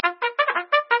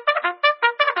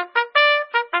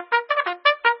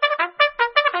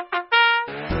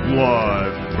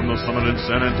Summit in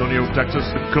San Antonio, Texas,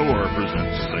 CORE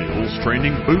presents Sales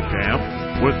Training Boot Camp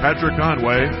with Patrick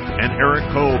Conway and Eric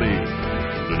Kulbe.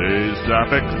 Today's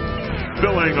topic,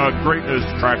 Filling a Greatness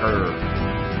Tracker.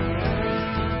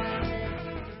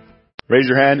 Raise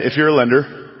your hand if you're a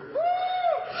lender.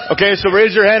 Okay, so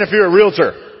raise your hand if you're a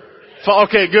realtor.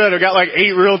 Okay, good. I got like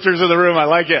 8 realtors in the room. I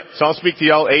like it. So I'll speak to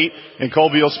y'all 8, and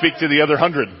Colby will speak to the other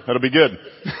 100. That'll be good.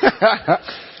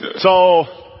 So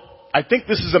I think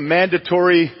this is a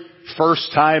mandatory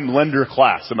first-time lender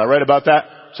class. Am I right about that?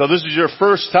 So this is your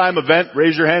first-time event.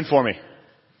 Raise your hand for me.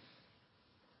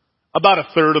 About a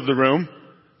third of the room.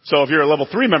 So if you're a level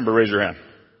 3 member, raise your hand.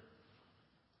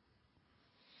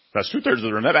 That's 2/3 of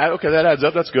the room. Okay, that adds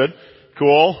up. That's good.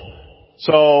 Cool.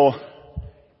 So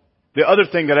the other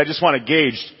thing that I just want to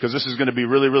gauge, because this is going to be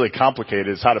really, really complicated,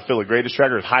 is how to fill a greatness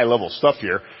tracker. It's high-level stuff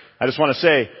here. I just want to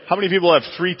say, how many people have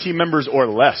 3 team members or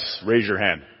less? Raise your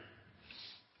hand.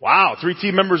 Wow, 3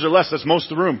 team members or less. That's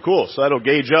most of the room. Cool. So that'll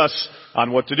gauge us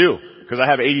on what to do, because I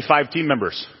have 85 team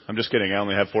members. I'm just kidding. I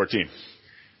only have 14.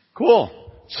 Cool.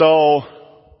 So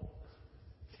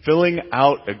filling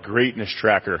out a greatness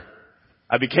tracker.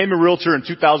 I became a realtor in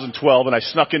 2012, and I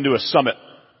snuck into a summit.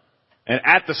 And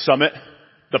at the summit,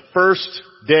 the first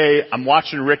day, I'm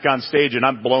watching Rick on stage, and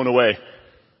I'm blown away.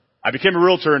 I became a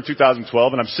realtor in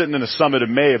 2012, and I'm sitting in a summit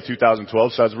in May of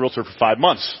 2012, so I was a realtor for 5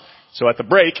 months. So at the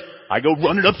break, I go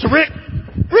running up to Rick.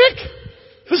 Rick,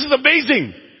 this is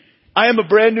amazing. I am a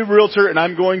brand new realtor, and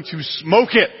I'm going to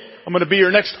smoke it. I'm going to be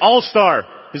your next all-star.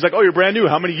 He's like, oh, you're brand new.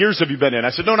 How many years have you been in?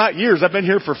 I said, no, not years. I've been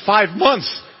here for 5 months.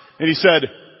 And he said,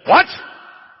 what?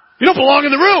 You don't belong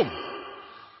in the room.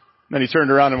 And then he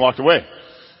turned around and walked away.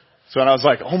 So I was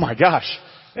like, oh my gosh.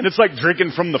 And it's like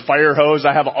drinking from the fire hose.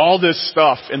 I have all this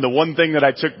stuff. And the one thing that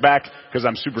I took back, because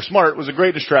I'm super smart, was a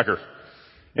greatness tracker.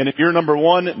 And if you're number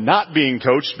 1, not being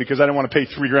coached, because I didn't want to pay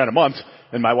 $3,000 a month.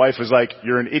 And my wife was like,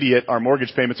 you're an idiot. Our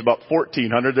mortgage payment's about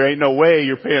 $1,400. There ain't no way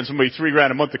you're paying somebody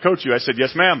 $3,000 a month to coach you. I said,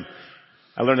 yes, ma'am.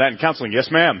 I learned that in counseling. Yes,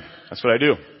 ma'am. That's what I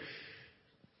do.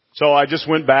 So I just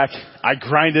went back. I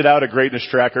grinded out a greatness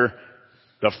tracker.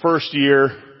 The first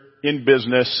year in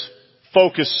business,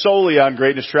 focused solely on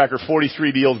greatness tracker,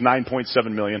 43 deals,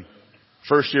 9.7 million.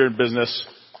 First year in business.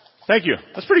 Thank you.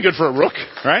 That's pretty good for a rook,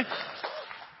 right?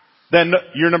 Then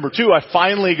year number 2, I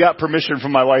finally got permission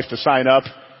from my wife to sign up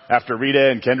after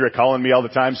Rita and Kendra calling me all the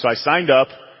time. So I signed up,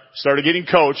 started getting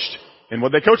coached, and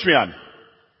what'd they coach me on?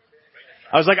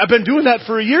 I was like, I've been doing that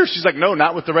for a year. She's like, no,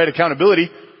 not with the right accountability.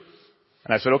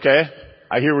 And I said, okay,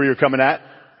 I hear where you're coming at.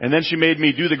 And then she made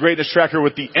me do the greatness tracker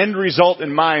with the end result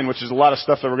in mind, which is a lot of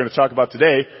stuff that we're going to talk about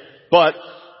today. But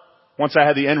once I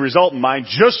had the end result in mind,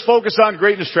 just focus on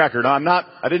greatness tracker. Now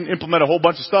I didn't implement a whole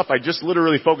bunch of stuff. I just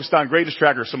literally focused on greatness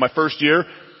tracker. So my first year,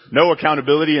 no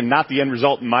accountability and not the end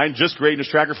result in mind, just greatness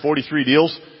tracker, 43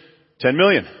 deals, 10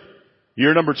 million.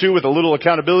 Year number 2 with a little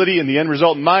accountability and the end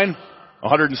result in mind,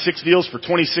 106 deals for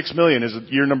 26 million is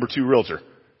year number 2 realtor.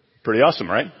 Pretty awesome,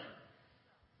 right?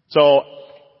 So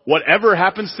whatever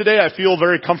happens today, I feel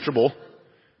very comfortable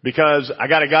because I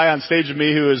got a guy on stage with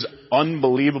me who is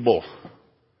unbelievable.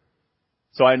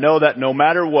 So I know that no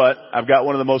matter what, I've got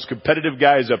one of the most competitive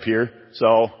guys up here.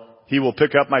 So he will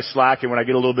pick up my slack, and when I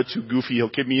get a little bit too goofy, he'll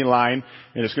keep me in line,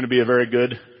 and it's going to be a very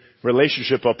good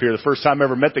relationship up here. The first time I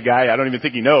ever met the guy, I don't even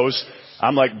think he knows.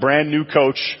 I'm like brand new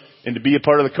coach, and to be a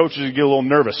part of the coaches, you get a little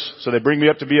nervous. So they bring me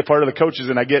up to be a part of the coaches,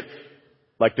 and I get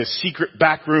like this secret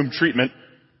backroom treatment.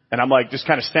 And I'm like just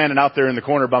kind of standing out there in the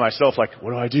corner by myself like,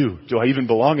 what do I do? Do I even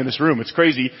belong in this room? It's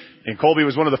crazy. And Colby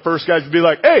was one of the first guys to be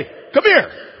like, hey, come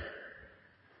here.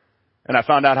 And I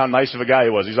found out how nice of a guy he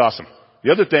was. He's awesome.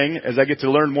 The other thing, as I get to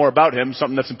learn more about him,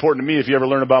 something that's important to me if you ever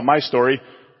learn about my story,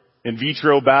 in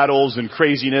vitro battles and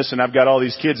craziness, and I've got all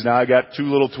these kids now. I got 2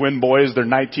 little twin boys. They're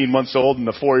 19 months old and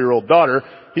a 4-year-old daughter.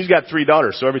 He's got 3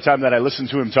 daughters. So every time that I listen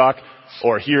to him talk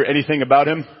or hear anything about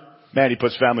him, man, he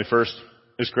puts family first.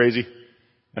 It's crazy.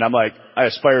 And I'm like, I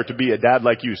aspire to be a dad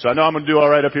like you. So I know I'm going to do all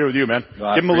right up here with you, man.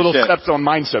 Well, give him a little steps on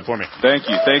mindset for me. Thank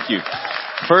you. Thank you.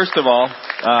 First of all,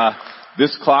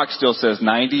 this clock still says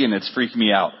 90 and it's freaking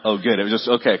me out. Oh, good. It was just,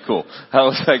 okay, cool. I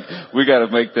was like, we got to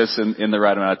make this in the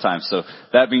right amount of time. So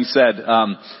that being said,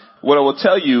 what I will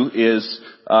tell you is,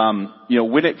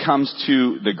 when it comes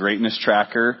to the greatness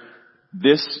tracker,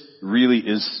 this really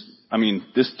is, you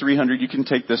can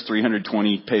take this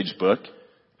 320 page book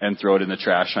and throw it in the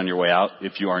trash on your way out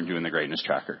if you aren't doing the greatness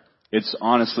tracker. It's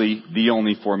honestly the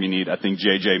only form you need. I think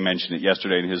JJ mentioned it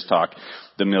yesterday in his talk,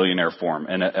 the millionaire form.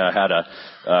 And I had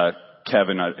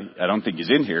Kevin, I don't think he's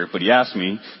in here, but he asked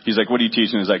me, he's like, what are you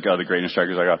teaching? He's like, the greatness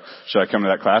tracker. He's like, should I come to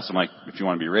that class? I'm like, if you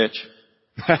want to be rich.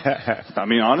 I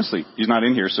mean, honestly, he's not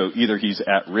in here, so either he's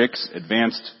at Rick's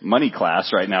advanced money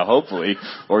class right now, hopefully,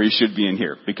 or he should be in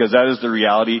here. Because that is the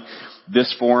reality.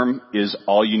 This form is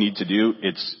all you need to do.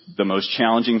 It's the most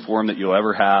challenging form that you'll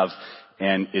ever have,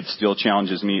 and it still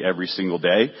challenges me every single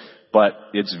day. But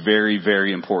it's very,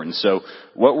 very important. So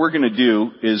what we're going to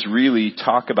do is really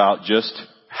talk about just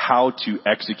how to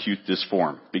execute this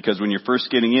form. Because when you're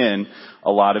first getting in,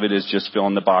 a lot of it is just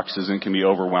filling the boxes and can be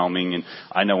overwhelming. And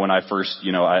I know when I first,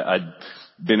 I'd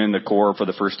been in the Corps for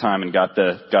the first time and got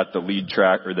the lead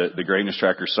track, or the greatness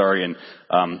tracker, and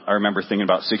I remember thinking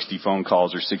about 60 phone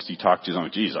calls or 60 talk tos. I'm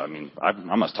like, geez, I mean,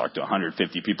 I must talk to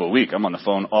 150 people a week. I'm on the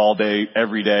phone all day,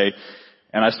 every day.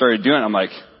 And I started doing it. I'm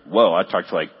like, whoa, I talk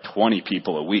to like 20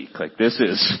 people a week. Like,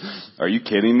 are you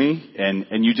kidding me?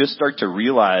 And you just start to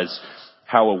realize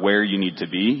how aware you need to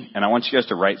be. And I want you guys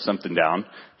to write something down,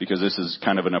 because this is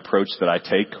kind of an approach that I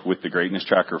take with the Greatness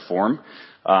Tracker form.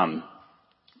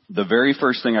 The very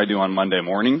first thing I do on Monday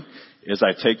morning is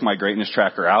I take my Greatness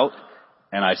Tracker out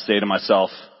and I say to myself,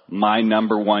 my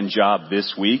number one job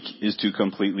this week is to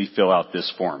completely fill out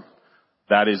this form.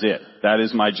 That is it. That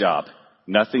is my job.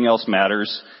 Nothing else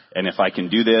matters. And if I can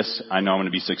do this, I know I'm going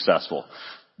to be successful.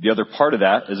 The other part of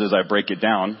that is, as I break it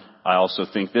down, I also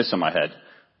think this in my head: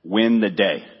 win the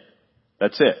day.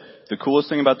 That's it. The coolest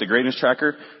thing about the Greatness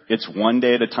Tracker, it's one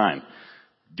day at a time.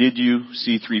 Did you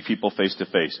see 3 people face to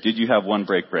face? Did you have 1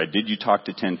 break bread? Did you talk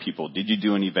to 10 people? Did you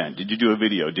do an event? Did you do a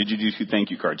video? Did you do 2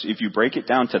 thank you cards? If you break it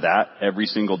down to that every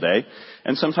single day,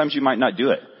 and sometimes you might not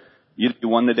do it. You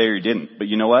won the day or you didn't. But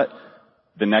you know what?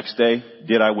 The next day,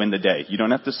 did I win the day? You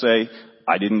don't have to say,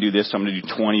 I didn't do this, so I'm going to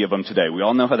do 20 of them today. We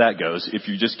all know how that goes. If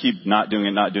you just keep not doing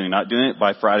it,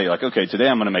 by Friday, you're like, okay, today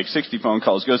I'm going to make 60 phone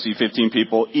calls, go see 15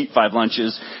 people, eat 5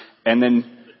 lunches, and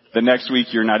then the next week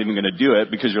you're not even going to do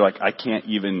it because you're like, I can't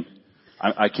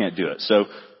do it. So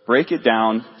break it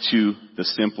down to the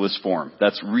simplest form.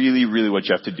 That's really, really what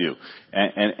you have to do.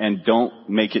 And don't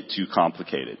make it too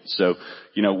complicated. So,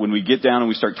 when we get down and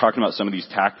we start talking about some of these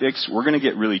tactics, we're going to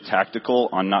get really tactical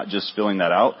on not just filling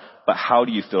that out, but how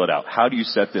do you fill it out? How do you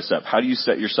set this up? How do you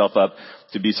set yourself up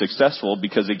to be successful?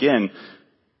 Because again,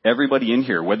 everybody in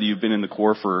here, whether you've been in the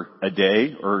Corps for a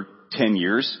day or 10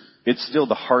 years, it's still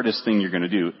the hardest thing you're going to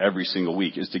do every single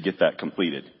week is to get that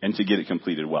completed and to get it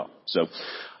completed well. So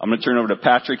I'm going to turn over to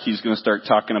Patrick. He's going to start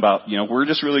talking about, we're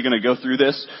just really going to go through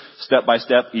this step by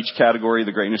step, each category of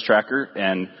the Greatness Tracker,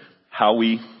 and how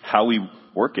we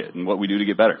work it and what we do to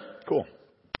get better. Cool.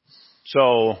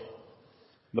 So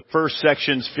the first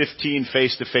section's 15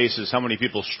 face-to-faces. How many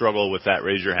people struggle with that?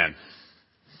 Raise your hand.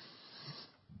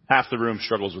 Half the room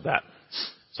struggles with that.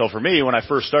 So for me, when I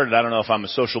first started, I don't know if I'm a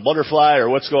social butterfly or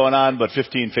what's going on, but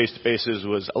 15 face-to-faces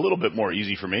was a little bit more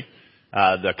easy for me.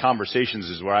 The conversations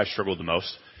is where I struggled the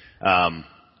most.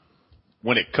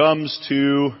 When it comes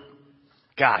to,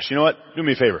 gosh, you know what? Do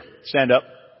me a favor. Stand up.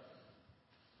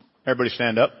 Everybody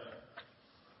stand up.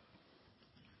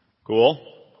 Cool.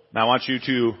 Now I want you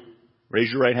to raise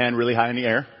your right hand really high in the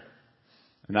air.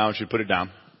 And now I want you to put it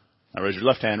down. Now raise your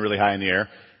left hand really high in the air.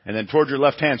 And then towards your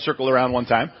left hand, circle around one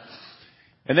time.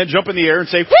 And then jump in the air and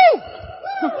say, woo!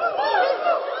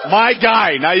 My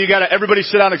guy. Now you gotta, everybody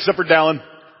sit down except for Dallin.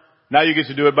 Now you get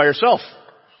to do it by yourself.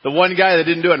 The one guy that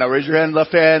didn't do it. Now raise your hand,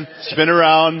 left hand, spin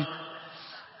around,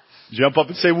 jump up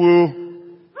and say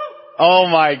woo. Oh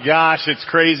my gosh, it's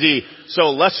crazy. So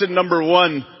lesson number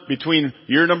 1 between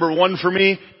year number 1 for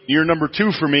me, year number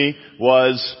 2 for me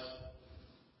was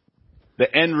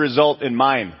the end result in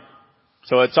mind.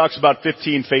 So it talks about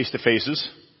 15 face-to-faces.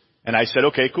 And I said,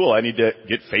 okay, cool. I need to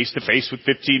get face-to-face with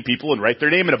 15 people and write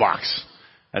their name in a box.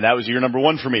 And that was year number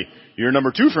 1 for me. Year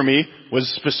number 2 for me was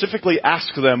specifically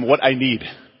ask them what I need.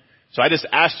 So I just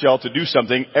asked y'all to do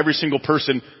something. Every single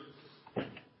person,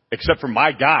 except for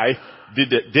my guy,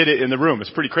 did it in the room. It's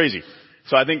pretty crazy.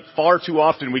 So I think far too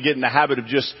often we get in the habit of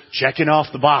just checking off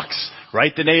the box.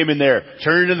 Write the name in there.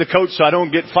 Turn it in the coat so I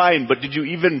don't get fined. But did you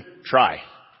even try?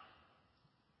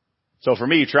 So for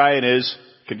me, trying is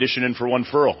conditioning for 1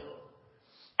 furl.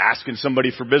 Asking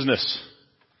somebody for business.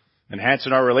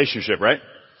 Enhancing our relationship, right?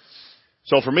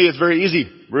 So for me, it's very easy.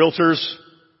 Realtors,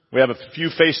 we have a few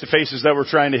face-to-faces that we're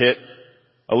trying to hit.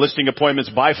 A listing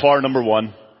appointment's by far number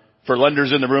 1. For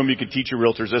lenders in the room, you can teach your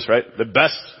realtors this, right? The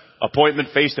best appointment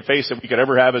face-to-face that we could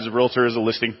ever have as a realtor is a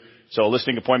listing. So a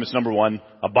listing appointment's number 1.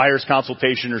 A buyer's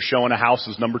consultation or showing a house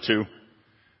is number 2.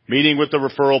 Meeting with the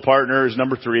referral partner is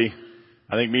number 3.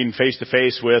 I think meeting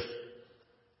face-to-face with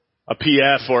a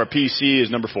PF or a PC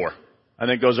is number 4. I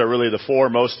think those are really the 4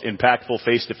 most impactful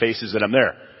face-to-faces that I'm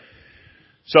there.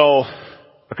 So,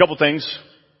 a couple things.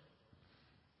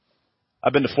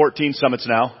 I've been to 14 summits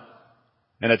now.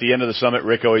 And at the end of the summit,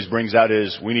 Rick always brings out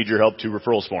his "We need your help" to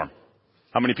referrals form.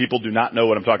 How many people do not know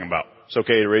what I'm talking about? It's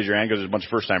okay to raise your hand because there's a bunch of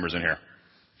first timers in here.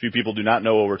 A few people do not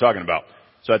know what we're talking about.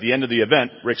 So at the end of the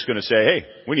event, Rick's going to say, hey,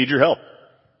 we need your help.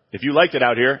 If you liked it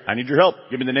out here, I need your help.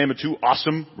 Give me the name of 2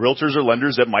 awesome realtors or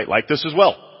lenders that might like this as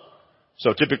well.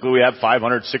 So typically we have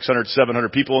 500, 600,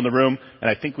 700 people in the room, and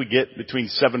I think we get between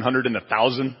 700 and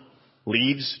 1,000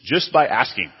 leads just by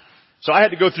asking. So I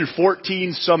had to go through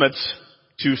 14 summits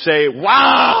to say,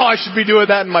 wow, I should be doing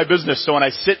that in my business. So when I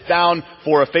sit down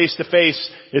for a face-to-face,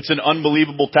 it's an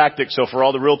unbelievable tactic. So for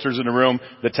all the realtors in the room,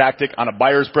 the tactic on a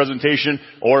buyer's presentation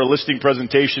or a listing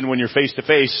presentation when you're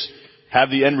face-to-face, have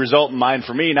the end result in mind.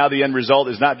 For me, now the end result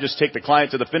is not just take the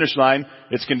client to the finish line,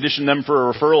 it's condition them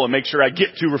for a referral and make sure I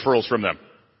get 2 referrals from them.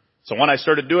 So when I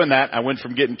started doing that, I went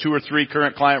from getting 2 or 3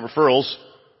 current client referrals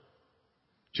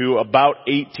to about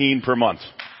 18 per month.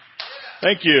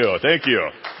 Thank you. Thank you.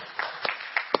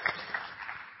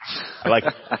 I like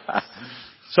it.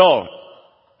 So,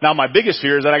 now my biggest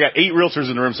fear is that I got 8 realtors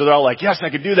in the room, so they're all like, yes, I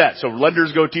can do that. So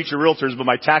lenders go teach your realtors, but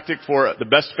my tactic for the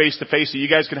best face-to-face that you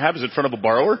guys can have is in front of a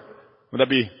borrower. Would that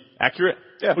be accurate?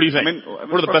 Yeah. What do you think?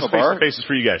 What are the best face-to-faces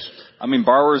for you guys? I mean,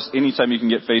 borrowers, anytime you can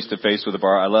get face-to-face with a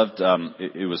borrower. I loved,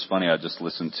 it was funny, I just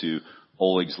listened to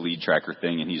Oleg's lead tracker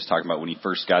thing, and he was talking about when he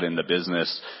first got in the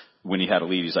business, when he had a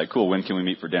lead, he's like, cool, when can we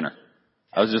meet for dinner?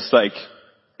 I was just like,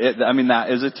 that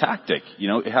is a tactic. You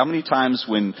know, how many times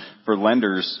for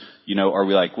lenders, are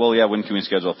we like, well, yeah, when can we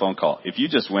schedule a phone call? If you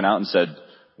just went out and said,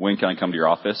 when can I come to your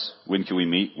office? When can we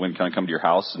meet? When can I come to your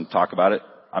house and talk about it?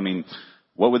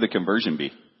 What would the conversion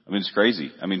be? It's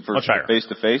crazy. For face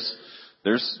to face,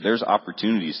 there's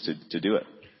opportunities to do it.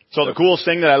 So the coolest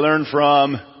thing that I learned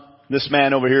from this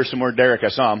man over here somewhere, Derek, I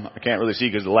saw him. I can't really see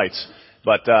because of the lights.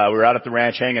 But we were out at the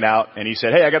ranch hanging out, and he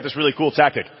said, hey, I got this really cool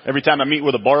tactic. Every time I meet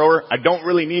with a borrower, I don't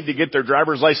really need to get their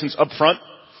driver's license up front,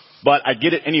 but I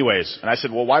get it anyways. And I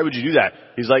said, well, why would you do that?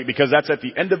 He's like, because that's at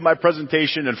the end of my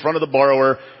presentation in front of the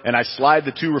borrower, and I slide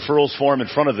the 2 referrals form in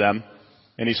front of them.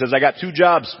 And he says, I got 2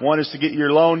 jobs. One is to get you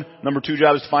your loan. Number 2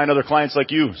 job is to find other clients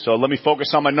like you. So let me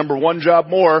focus on my number 1 job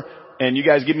more, and you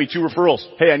guys give me 2 referrals.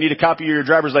 Hey, I need a copy of your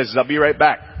driver's license. I'll be right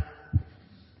back.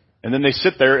 And then they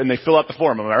sit there and they fill out the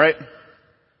form. Am I right?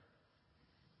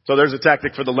 So there's a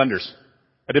tactic for the lenders.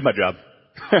 I did my job.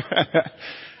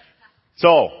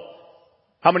 So,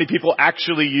 how many people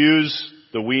actually use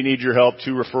the "We need your help"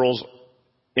 2 referrals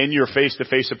in your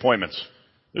face-to-face appointments?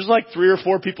 There's like 3 or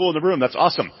 4 people in the room. That's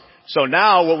awesome. So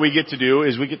now what we get to do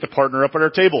is we get to partner up at our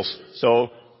tables. So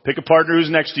pick a partner who's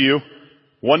next to you.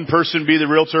 One person be the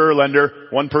realtor or lender.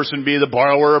 One person be the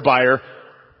borrower or buyer.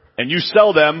 And you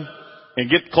sell them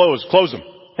and close them.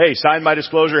 Hey, sign my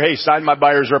disclosure. Hey, sign my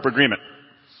buyer's rep agreement.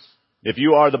 If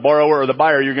you are the borrower or the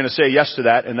buyer, you're going to say yes to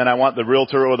that, and then I want the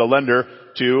realtor or the lender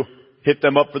to hit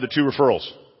them up for the 2 referrals.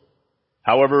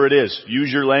 However it is,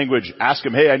 use your language. Ask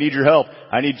them, hey, I need your help.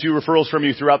 I need 2 referrals from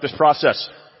you throughout this process.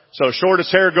 So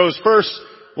shortest hair goes first.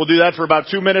 We'll do that for about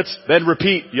 2 minutes, then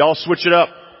repeat. Y'all switch it up.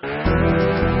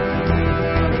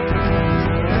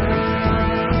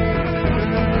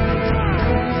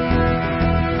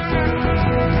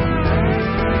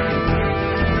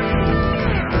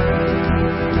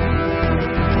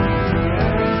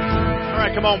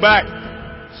 Come on back.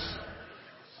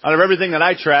 Out of everything that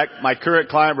I track, my current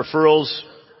client referrals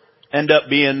end up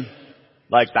being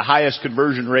like the highest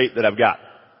conversion rate that I've got.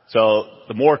 So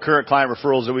the more current client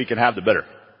referrals that we can have, the better.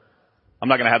 I'm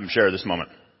not going to have them share this moment.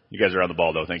 You guys are on the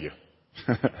ball though. Thank you.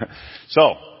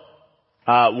 So,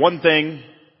 one thing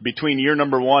between year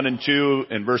number 1 and 2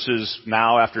 and versus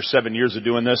now after 7 years of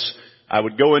doing this, I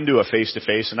would go into a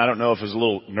face-to-face, and I don't know if it was a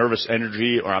little nervous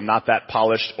energy or I'm not that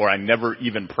polished or I never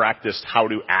even practiced how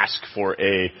to ask for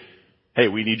hey,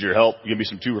 we need your help. Give me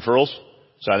some 2 referrals.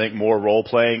 So I think more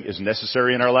role-playing is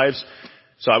necessary in our lives.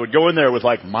 So I would go in there with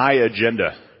like my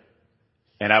agenda,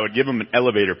 and I would give them an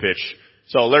elevator pitch.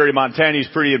 So Larry Montani's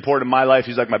pretty important in my life.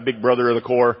 He's like my big brother of the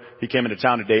core. He came into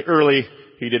town a day early.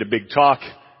 He did a big talk,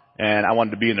 and I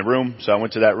wanted to be in the room. So I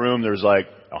went to that room. There was like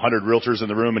 100 realtors in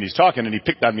the room, and he's talking, and he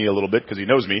picked on me a little bit because he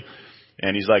knows me.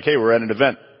 And he's like, hey, we're at an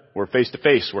event. We're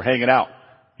face-to-face. We're hanging out.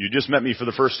 You just met me for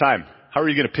the first time. How are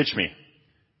you going to pitch me?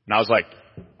 And I was like,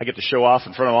 I get to show off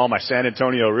in front of all my San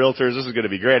Antonio realtors. This is going to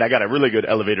be great. I got a really good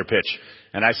elevator pitch.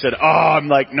 And I said, I'm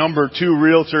like number 2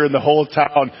 realtor in the whole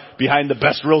town behind the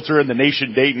best realtor in the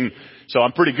nation, Dayton. So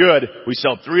I'm pretty good. We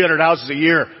sell 300 houses a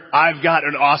year. I've got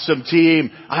an awesome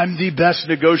team. I'm the best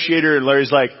negotiator. And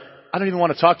Larry's like, I don't even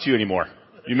want to talk to you anymore.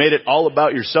 You made it all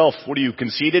about yourself. What are you,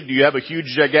 conceited? Do you have a huge,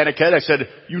 gigantic head? I said,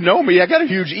 you know me. I got a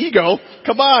huge ego.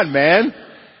 Come on, man.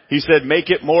 He said, make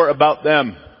it more about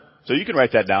them. So you can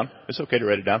write that down. It's okay to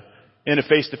write it down. In a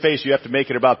face-to-face, you have to make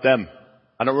it about them.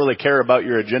 I don't really care about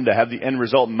your agenda. Have the end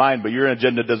result in mind, but your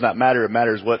agenda does not matter. It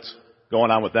matters what's going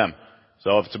on with them.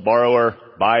 So if it's a borrower,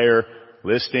 buyer,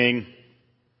 listing,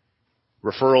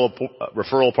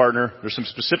 referral partner, there's some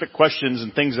specific questions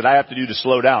and things that I have to do to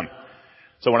slow down.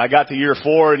 So when I got to year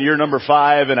 4 and year number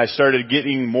 5 and I started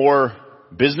getting more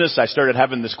business, I started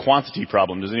having this quantity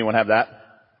problem. Does anyone have that?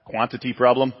 Quantity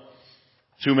problem?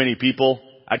 Too many people.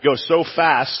 I'd go so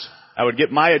fast, I would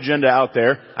get my agenda out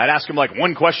there. I'd ask them like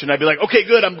one question. I'd be like, okay,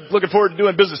 good. I'm looking forward to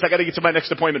doing business. I got to get to my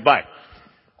next appointment. Bye.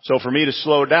 So for me to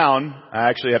slow down, I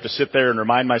actually have to sit there and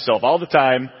remind myself all the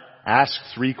time, ask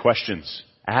 3 questions.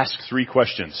 Ask 3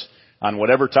 questions on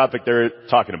whatever topic they're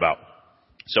talking about.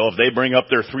 So if they bring up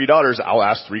their 3 daughters, I'll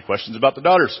ask 3 questions about the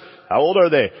daughters. How old are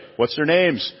they? What's their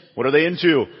names? What are they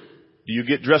into? Do you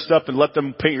get dressed up and let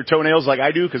them paint your toenails like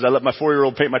I do? Because I let my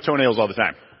 4-year-old paint my toenails all the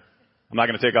time. I'm not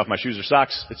going to take off my shoes or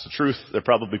socks. It's the truth. They're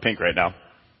probably pink right now.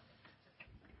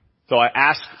 So I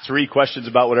ask 3 questions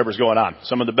about whatever's going on.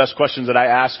 Some of the best questions that I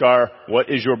ask are, what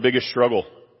is your biggest struggle?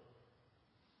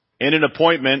 In an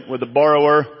appointment with a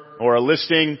borrower or a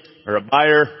listing or a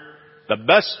buyer, the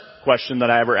best question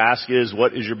that I ever ask is,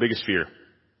 what is your biggest fear?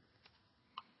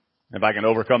 If I can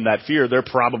overcome that fear, they're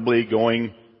probably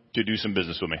going to do some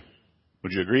business with me.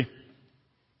 Would you agree?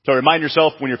 So remind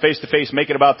yourself when you're face to face, make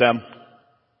it about them.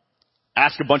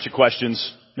 Ask a bunch of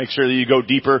questions. Make sure that you go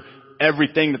deeper.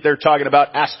 Everything that they're talking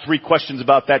about, ask 3 questions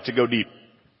about that to go deep.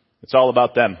 It's all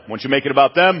about them. Once you make it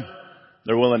about them,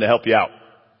 they're willing to help you out.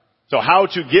 So how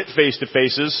to get face to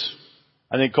faces?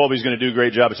 I think Kulbe's going to do a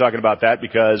great job of talking about that,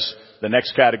 because the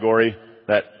next category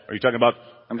are you talking about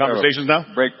conversations now?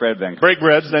 Break bread then. Break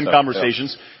breads, then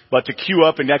conversations. Yeah. But to queue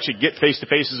up and actually get face to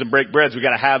faces and break breads, we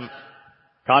got to have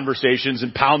conversations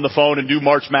and pound the phone and do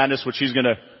March Madness, which he's going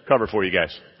to cover for you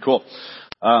guys. Cool.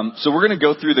 So we're going to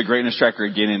go through the greatness tracker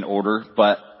again in order,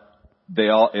 but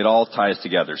it all ties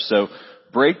together. So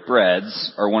break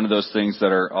breads are one of those things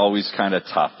that are always kind of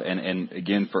tough. And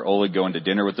again, for Oleg going to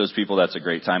dinner with those people, that's a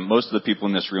great time. Most of the people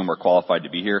in this room are qualified to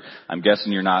be here. I'm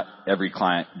guessing you're not every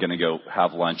client going to go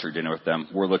have lunch or dinner with them.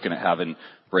 We're looking at having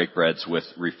break breads with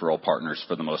referral partners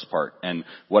for the most part. And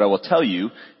what I will tell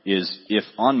you is, if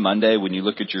on Monday when you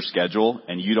look at your schedule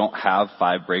and you don't have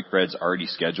 5 break breads already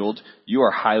scheduled, you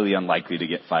are highly unlikely to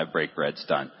get 5 break breads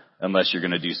done, unless you're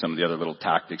going to do some of the other little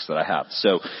tactics that I have.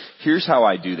 So here's how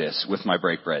I do this with my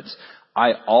break breads.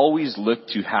 I always look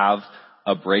to have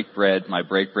my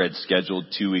break bread scheduled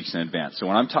 2 weeks in advance. So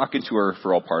when I'm talking to a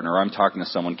referral partner, or I'm talking to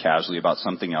someone casually about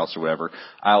something else or whatever,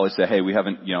 I always say, hey, we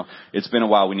haven't, it's been a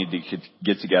while, we need to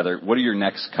get together. What do your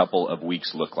next couple of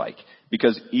weeks look like?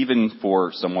 Because even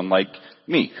for someone like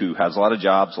me, who has a lot of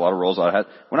jobs, a lot of roles,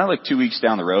 when I'm like 2 weeks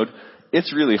down the road,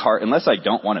 it's really hard, unless I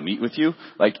don't want to meet with you,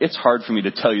 it's hard for me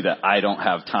to tell you that I don't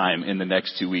have time in the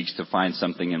next 2 weeks to find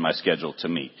something in my schedule to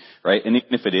meet, right? And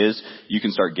even if it is, you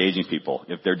can start gauging people.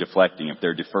 If they're deflecting, if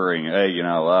they're deferring, hey,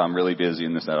 I'm really busy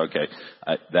and this, that, okay.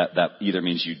 That either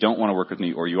means you don't want to work with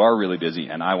me, or you are really busy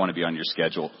and I want to be on your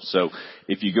schedule. So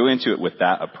if you go into it with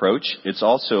that approach, it's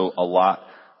also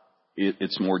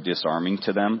it's more disarming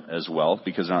to them as well,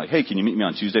 because they're like, hey, can you meet me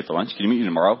on Tuesday for lunch? Can you meet me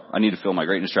tomorrow? I need to fill my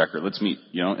greatness tracker. Let's meet,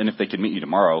 and if they can meet you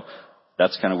tomorrow,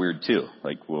 that's kind of weird too.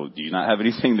 Well, do you not have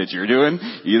anything that you're doing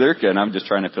either? And I'm just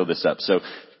trying to fill this up. So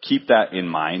keep that in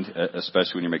mind,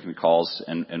 especially when you're making the calls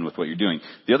and with what you're doing.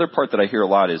 The other part that I hear a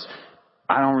lot is,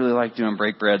 I don't really like doing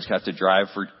break breads. I have to drive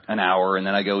for an hour and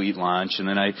then I go eat lunch and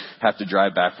then I have to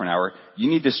drive back for an hour. You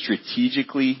need to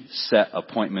strategically set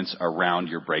appointments around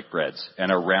your break breads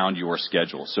and around your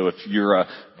schedule. So if you're a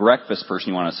breakfast person,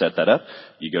 you want to set that up.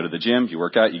 You go to the gym, you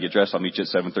work out, you get dressed. I'll meet you at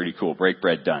 7:30. Cool. Break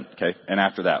bread done. Okay. And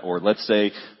after that, or let's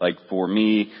say for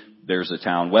me, there's a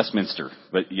town, Westminster,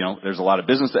 but there's a lot of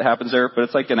business that happens there, but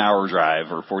it's like an hour drive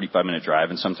or 45-minute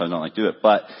drive, and sometimes I don't like to do it.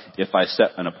 But if I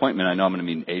set an appointment, I know I'm going to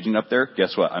meet an agent up there.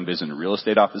 Guess what? I'm visiting real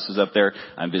estate offices up there.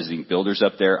 I'm visiting builders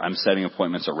up there. I'm setting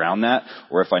appointments around that.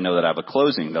 Or if I know that I have a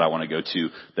closing that I want to go to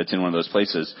that's in one of those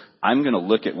places, I'm going to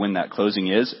look at when that closing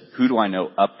is. Who do I know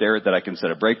up there that I can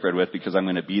set a break bread with, because I'm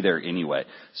going to be there anyway.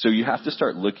 So you have to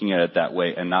start looking at it that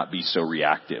way and not be so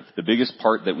reactive. The biggest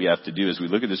part that we have to do is we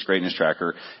look at this greatness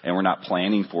tracker and we're not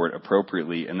planning for it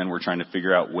appropriately, and then we're trying to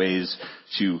figure out ways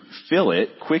to fill it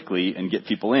quickly and get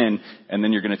people in, and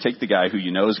then you're going to take the guy who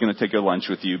is going to take a lunch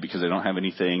with you because they don't have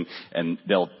anything, and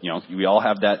we all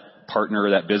have that partner or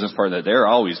that business partner that they're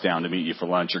always down to meet you for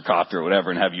lunch or coffee or whatever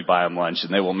and have you buy them lunch,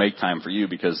 and they will make time for you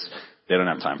because they don't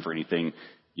have time for anything,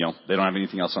 they don't have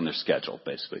anything else on their schedule,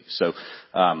 basically. So,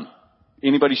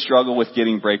 anybody struggle with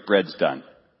getting break breads done?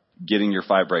 Getting your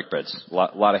 5 break breads? A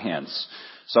lot of hands.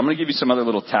 So I'm going to give you some other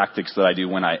little tactics that I do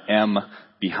when I am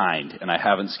behind and I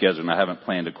haven't scheduled and I haven't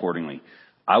planned accordingly.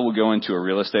 I will go into a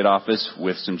real estate office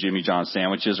with some Jimmy John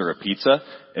sandwiches or a pizza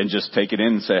and just take it in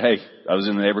and say, hey, I was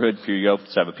in the neighborhood. Here you go.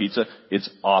 Let's have a pizza. It's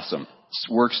awesome.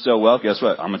 It works so well. Guess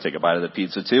what? I'm going to take a bite of the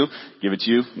pizza too. Give it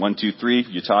to you. 1, 2, 3.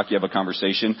 You talk. You have a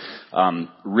conversation.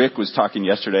 Rick was talking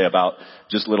yesterday about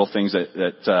just little things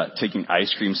that taking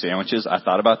ice cream sandwiches. I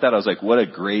thought about that. I was like, what a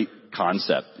great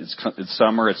concept. It's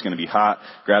summer. It's going to be hot.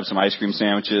 Grab some ice cream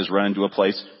sandwiches. Run into a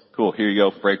place. Cool. Here you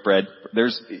go. Break bread. There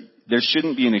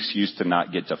shouldn't be an excuse to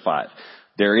not get to 5.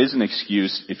 There is an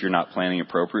excuse if you're not planning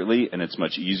appropriately, and it's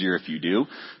much easier if you do.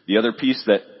 The other piece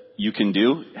that you can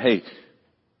do, hey,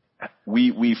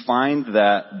 we find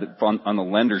that on the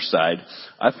lender side,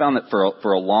 I found that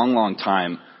for a long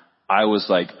time, I was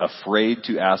like afraid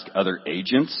to ask other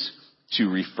agents to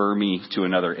refer me to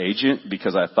another agent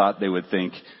because I thought they would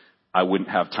think I wouldn't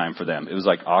have time for them. It was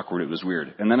like awkward. It was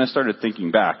weird. And then I started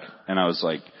thinking back, and I was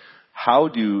like, how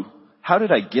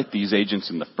did I get these agents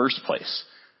in the first place?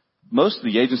 Most of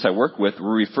the agents I work with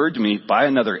were referred to me by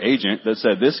another agent that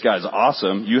said, this guy's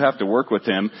awesome. You have to work with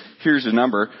him. Here's the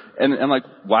number. And I'm like,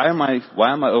 why am I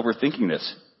overthinking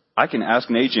this? I can ask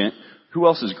an agent, who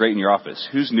else is great in your office?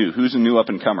 Who's new? Who's a new up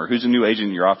and comer? Who's a new agent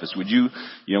in your office? Would you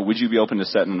be open to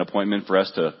setting an appointment for us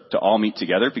to all meet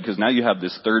together? Because now you have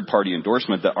this third party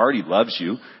endorsement that already loves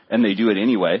you and they do it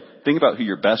anyway. Think about who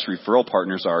your best referral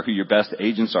partners are, who your best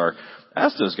agents are.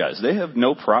 Ask those guys. They have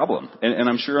no problem. And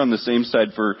I'm sure on the same side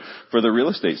for the real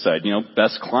estate side,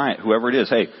 best client, whoever it is,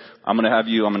 hey, I'm going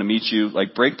to meet you.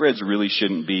 Like break breads really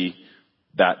shouldn't be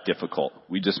that difficult.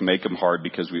 We just make them hard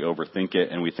because we overthink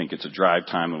it and we think it's a drive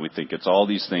time and we think it's all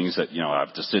these things that, I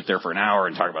have to sit there for an hour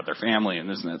and talk about their family and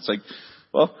this and that. It's like,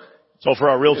 well. So for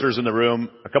our realtors in the room,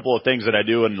 a couple of things that I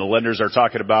do and the lenders are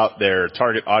talking about their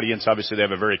target audience. Obviously they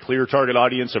have a very clear target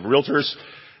audience of realtors.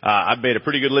 I've made a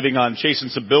pretty good living on chasing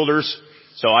some builders.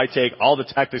 So I take all the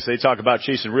tactics they talk about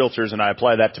chasing realtors and I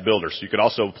apply that to builders. You can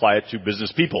also apply it to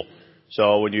business people.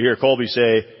 So when you hear Kulbe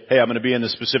say, hey, I'm going to be in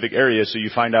this specific area, so you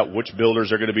find out which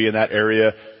builders are going to be in that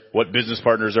area, what business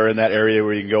partners are in that area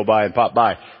where you can go by and pop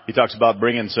by. He talks about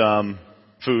bringing some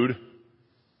food,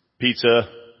 pizza,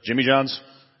 Jimmy John's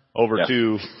over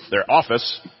to their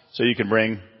office so you can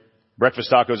bring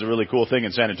breakfast tacos, a really cool thing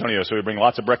in San Antonio. So we bring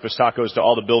lots of breakfast tacos to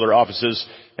all the builder offices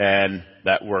and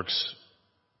that works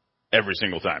every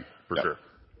single time, for sure.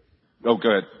 Oh,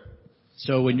 good.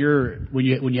 So when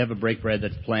you have a break bread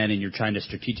that's planned and you're trying to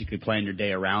strategically plan your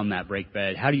day around that break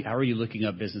bread, how are you looking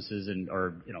up businesses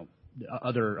or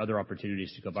other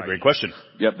opportunities to go by? That's a great question.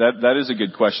 Yep, that is a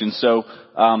good question. So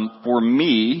for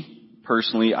me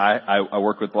personally, I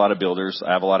work with a lot of builders.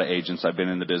 I have a lot of agents. I've been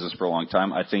in the business for a long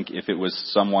time. I think if it was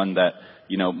someone that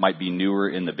might be newer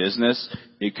in the business,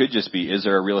 it could just be, is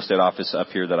there a real estate office up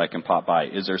here that I can pop by?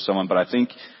 Is there someone? But I think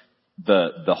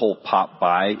the whole pop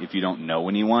by, if you don't know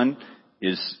anyone,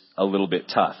 is a little bit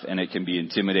tough and it can be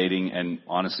intimidating. And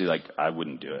honestly, like I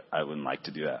wouldn't do it. I wouldn't like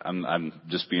to do that. I'm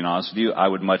just being honest with you. I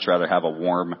would much rather have a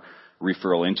warm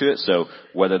referral into it. So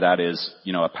whether that is,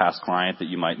 a past client that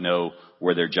you might know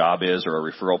where their job is or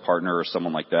a referral partner or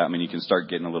someone like that. I mean, you can start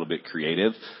getting a little bit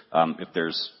creative. If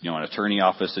there's, an attorney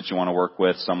office that you want to work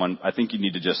with, someone, I think you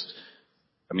need to just,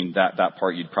 that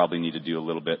part you'd probably need to do a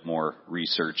little bit more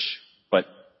research, but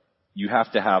you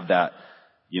have to have that,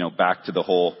 back to the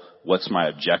whole, what's my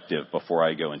objective before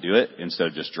I go and do it instead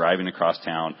of just driving across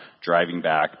town, driving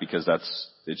back, because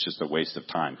it's just a waste of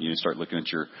time. You need to start looking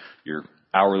at your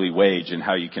hourly wage and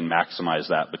how you can maximize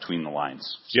that between the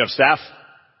lines. Do you have staff?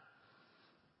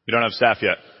 You don't have staff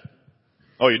yet.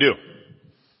 Oh, you do?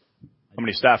 How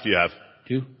many staff do you have?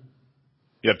 2.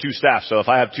 You have 2 staff. So if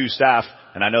I have 2 staff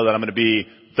and I know that I'm going to be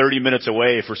 30 minutes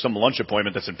away for some lunch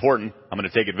appointment that's important, I'm going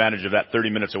to take advantage of that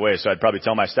 30 minutes away. So I'd probably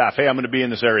tell my staff, hey, I'm going to be in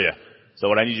this area. So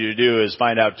what I need you to do is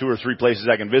find out 2 or 3 places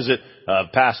I can visit,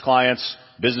 past clients,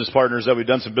 business partners that we've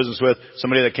done some business with,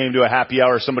 somebody that came to a happy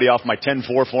hour, somebody off my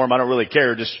 10-4 form. I don't really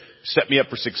care. Just set me up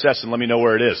for success and let me know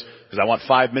where it is. Because I want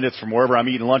 5 minutes from wherever I'm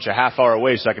eating lunch, a half hour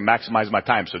away, so I can maximize my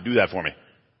time. So do that for me.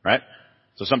 Right?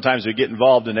 So sometimes we get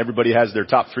involved and everybody has their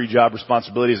top 3 job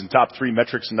responsibilities and top 3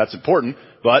 metrics, and that's important,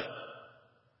 but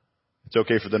it's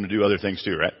okay for them to do other things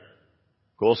too, right?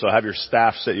 Cool. So have your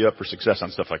staff set you up for success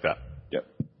on stuff like that. Yep.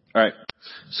 All right.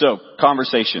 So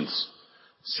conversations,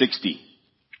 60.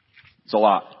 It's a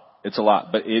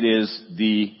lot, but it is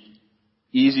the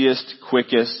easiest,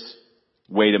 quickest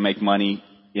way to make money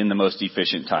in the most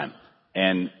efficient time.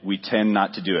 And we tend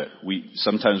not to do it.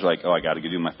 Sometimes we're like, oh, I got to go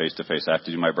do my face-to-face. I have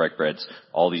to do my break breads,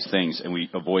 all these things. And we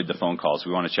avoid the phone calls.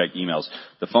 We want to check emails.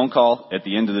 The phone call at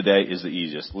the end of the day is the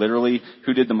easiest. Literally,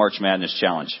 who did the March Madness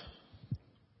challenge?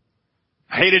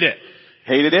 Hated it.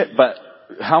 Hated it, but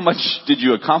how much did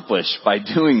you accomplish by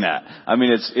doing that? I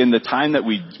mean, it's in the time that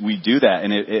we do that,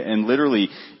 and literally,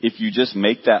 if you just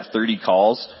make that 30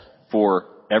 calls for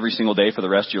every single day for the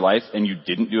rest of your life, and you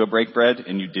didn't do a break bread,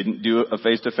 and you didn't do a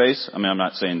face-to-face, I mean, I'm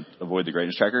not saying avoid the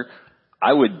greatness tracker.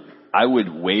 I would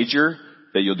wager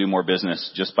that you'll do more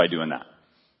business just by doing that.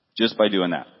 Just by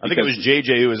doing that. I think it was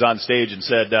JJ who was on stage and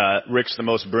said, Rick's the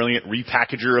most brilliant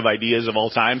repackager of ideas of all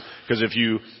time, because if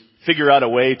you figure out a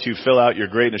way to fill out your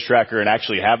greatness tracker and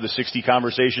actually have the 60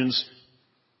 conversations,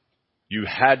 you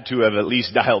had to have at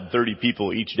least dialed 30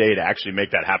 people each day to actually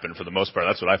make that happen for the most part.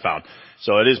 That's what I found.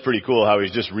 So it is pretty cool how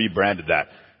he's just rebranded that.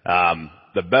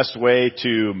 The best way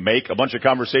to make a bunch of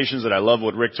conversations, and I love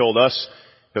what Rick told us,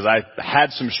 because I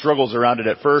had some struggles around it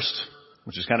at first,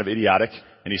 which is kind of idiotic.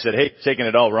 And he said, hey, taking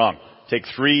it all wrong. Take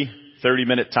 3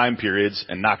 30-minute time periods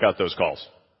and knock out those calls.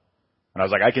 And I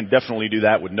was like, I can definitely do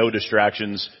that with no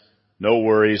distractions. No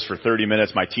worries for 30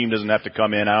 minutes. My team doesn't have to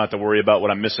come in. I don't have to worry about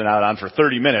what I'm missing out on. For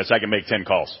 30 minutes, I can make 10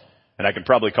 calls. And I can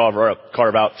probably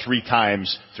carve out 3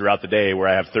 times throughout the day where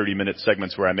I have 30-minute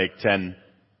segments where I make 10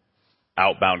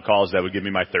 outbound calls. That would give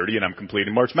me my 30, and I'm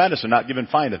completing March Madness and not giving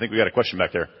fined. I think we got a question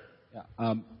back there.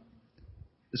 Yeah.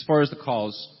 As far as the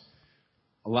calls,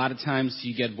 a lot of times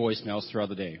you get voicemails throughout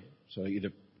the day. So either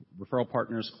referral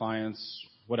partners, clients,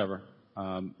 whatever.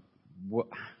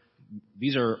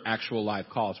 These are actual live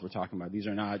calls we're talking about. These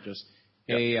are not just,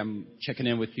 hey, I'm checking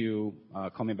in with you.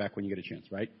 Call me back when you get a chance,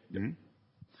 right? Mm-hmm.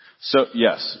 So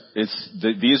yes,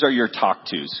 these are your talk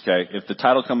tos. Okay, if the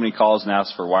title company calls and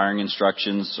asks for wiring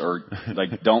instructions, or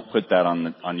like, don't put that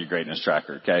on your greatness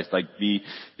tracker. Okay, like be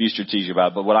strategic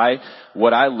about it. But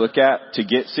what I look at to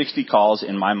get 60 calls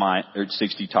in my mind, or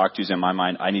 60 talk tos in my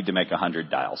mind, I need to make 100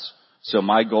 dials. So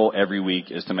my goal every week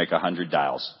is to make 100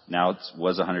 dials. Now it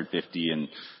was 150 and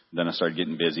then I started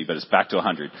getting busy, but it's back to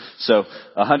 100. So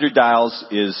 100 dials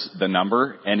is the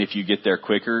number, and if you get there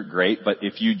quicker, great. But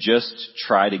if you just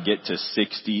try to get to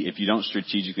 60, if you don't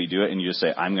strategically do it and you just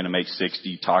say, I'm going to make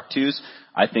 60 talk-tos,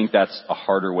 I think that's a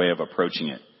harder way of approaching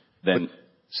it than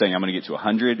saying, I'm going to get to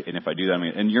 100, and if I do that,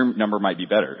 and your number might be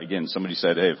better. Again, somebody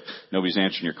said, hey, if nobody's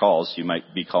answering your calls, you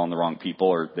might be calling the wrong people,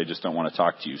 or they just don't want to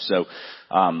talk to you. So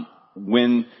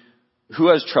who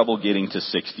has trouble getting to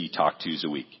 60 talk-tos a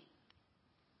week?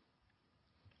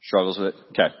 Struggles with it?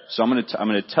 Okay. So I'm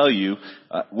gonna tell you,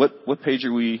 what page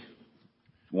are we?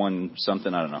 1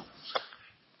 something? I don't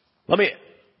know.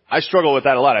 I struggle with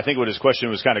that a lot. I think what his question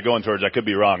was kind of going towards, I could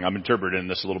be wrong. I'm interpreting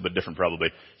this a little bit different probably.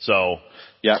 So,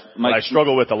 yeah, what I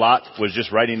struggle with a lot was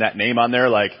just writing that name on there,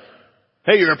 like,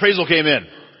 hey, your appraisal came in.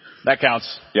 That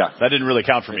counts. Yeah. That didn't really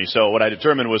count for me. So what I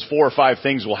determined was 4 or 5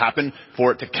 things will happen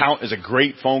for it to count as a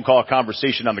great phone call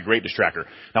conversation on the greatness tracker.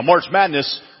 Now March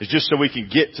Madness is just so we can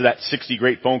get to that 60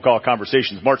 great phone call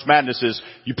conversations. March Madness is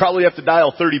you probably have to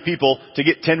dial 30 people to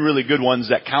get 10 really good ones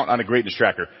that count on a greatness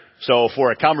tracker. So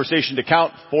for a conversation to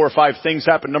count, 4 or 5 things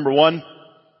happen. Number 1,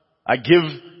 I give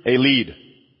a lead.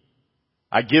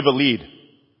 I give a lead.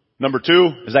 Number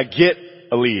 2 is I get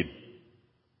a lead.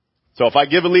 So if I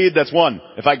give a lead, that's 1.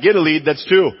 If I get a lead, that's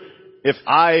 2. If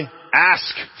I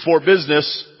ask for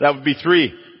business, that would be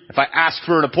 3. If I ask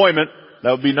for an appointment,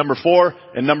 that would be number 4.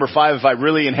 And number 5, if I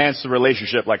really enhance the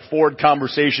relationship, like forward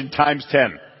conversation times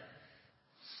 10.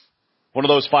 One of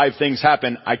those 5 things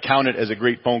happen, I count it as a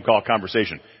great phone call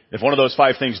conversation. If one of those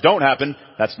 5 things don't happen,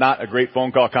 that's not a great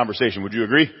phone call conversation. Would you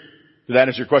agree? Did that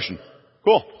answer your question?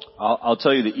 Cool. I'll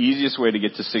tell you the easiest way to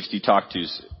get to 60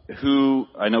 talk-tos.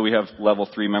 I know we have level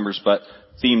 3 members, but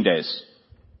theme days.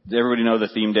 Does everybody know the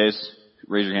theme days?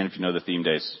 Raise your hand if you know the theme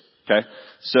days. Okay?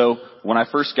 So when I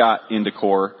first got into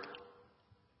core,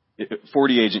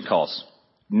 40 agent calls.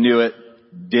 Knew it,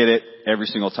 did it every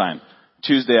single time.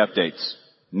 Tuesday updates.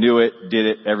 Knew it, did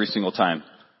it every single time.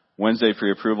 Wednesday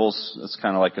pre-approvals, that's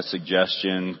kind of like a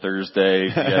suggestion. Thursday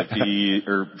VIP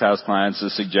or past clients, a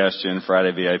suggestion.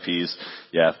 Friday VIPs.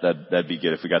 Yeah, that'd be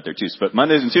good if we got there too. But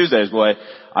Mondays and Tuesdays, boy,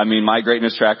 I mean, my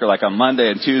greatness tracker, like on Monday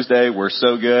and Tuesday, were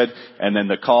so good. And then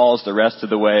the calls the rest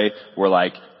of the way were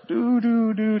like,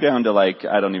 down to like,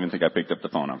 I don't even think I picked up the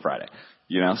phone on Friday.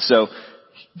 You know, so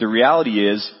the reality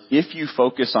is, if you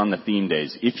focus on the theme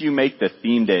days, if you make the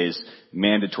theme days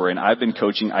mandatory, and I've been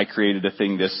coaching, I created a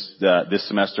thing this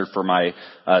semester for my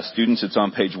students. It's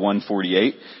on page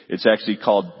 148. It's actually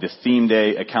called the Theme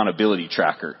Day Accountability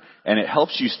Tracker. And it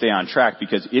helps you stay on track,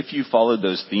 because if you follow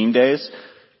those theme days,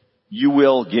 you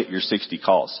will get your 60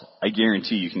 calls. I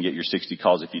guarantee you can get your 60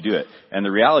 calls if you do it. And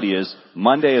the reality is,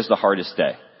 Monday is the hardest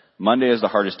day. Monday is the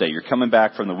hardest day. You're coming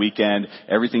back from the weekend.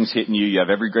 Everything's hitting you. You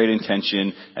have every great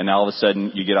intention. And now all of a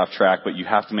sudden you get off track, but you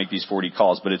have to make these 40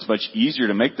 calls. But it's much easier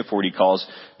to make the 40 calls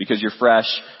because you're fresh,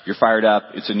 you're fired up,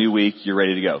 it's a new week, you're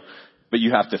ready to go. But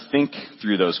you have to think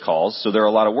through those calls. So they're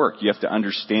a lot of work. You have to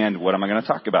understand, what am I going to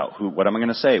talk about? What am I going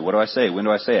to say? What do I say? When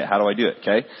do I say it? How do I do it?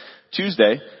 Okay.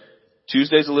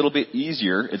 Tuesday's a little bit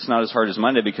easier. It's not as hard as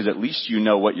Monday because at least you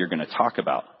know what you're going to talk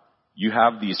about. You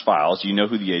have these files. You know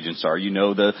who the agents are. You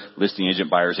know the listing agent,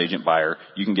 buyer's agent, buyer.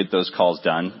 You can get those calls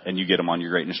done and you get them on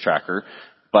your greatness tracker.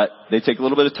 But they take a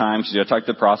little bit of time because you have to talk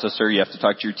to the processor. You have to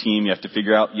talk to your team. You have to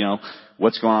figure out,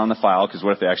 what's going on in the file. Because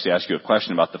what if they actually ask you a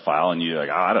question about the file and you're like,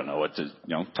 I don't know what to,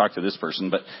 talk to this person,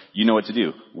 but you know what to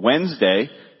do. Wednesday,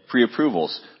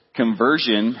 pre-approvals.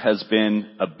 Conversion has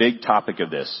been a big topic of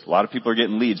this. A lot of people are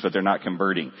getting leads, but they're not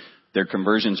converting. Their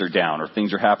conversions are down or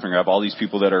things are happening. I have all these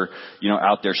people that are,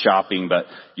 out there shopping, but,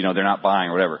 they're not buying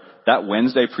or whatever. That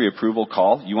Wednesday pre-approval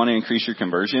call, you want to increase your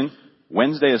conversion?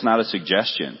 Wednesday is not a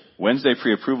suggestion. Wednesday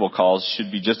pre-approval calls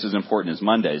should be just as important as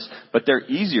Mondays, but they're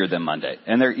easier than Monday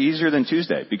and they're easier than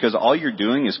Tuesday because all you're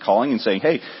doing is calling and saying,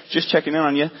 hey, just checking in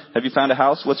on you. Have you found a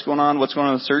house? What's going on? What's going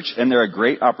on in the search? And they're a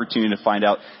great opportunity to find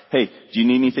out, hey, do you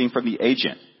need anything from the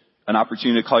agent? An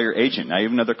opportunity to call your agent. Now you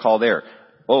have another call there.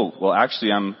 Oh, well,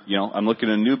 actually, I'm looking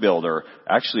at a new build, or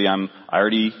actually, I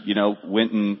already,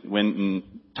 went and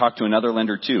talked to another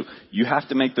lender too. You have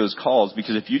to make those calls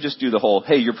because if you just do the whole,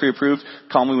 hey, you're pre-approved,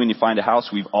 call me when you find a house.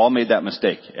 We've all made that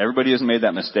mistake. Everybody has made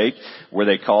that mistake where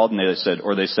they called and they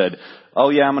said, oh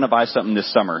yeah, I'm going to buy something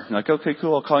this summer. You're like, okay,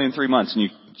 cool. I'll call you in 3 months. And you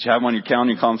have them on your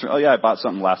calendar. You call them through. Oh yeah, I bought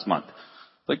something last month.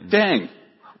 Like, dang,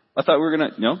 I thought we were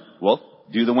going to, well,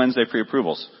 do the Wednesday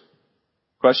pre-approvals.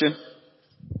 Question?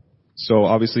 So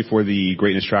obviously for the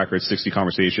greatness tracker, it's 60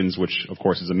 conversations, which of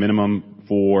course is a minimum.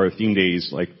 For theme days,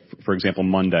 like for example,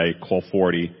 Monday, call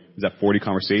 40. Is that 40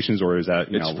 conversations or is that,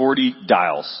 It's 40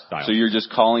 dials. So you're just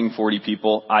calling 40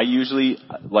 people. I usually,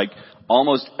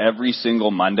 almost every single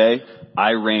Monday,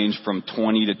 I range from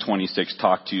 20 to 26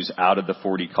 talk tos out of the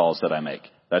 40 calls that I make.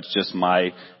 That's just my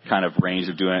kind of range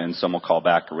of doing it, and some will call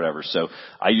back or whatever. So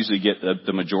I usually get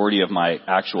the majority of my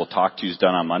actual talk tos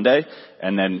done on Monday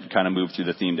and then kind of move through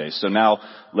the theme days. So now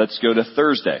let's go to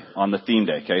Thursday on the theme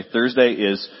day, okay? Thursday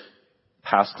is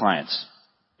past clients.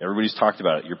 Everybody's talked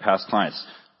about it. Your past clients.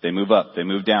 They move up, they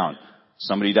move down.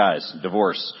 Somebody dies,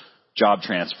 divorce, job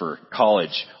transfer,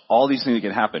 college, all these things that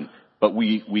can happen. But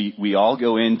we all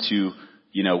go into,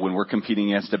 when we're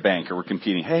competing against a bank or we're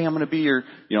competing, hey, I'm going to be your,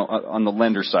 on the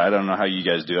lender side. I don't know how you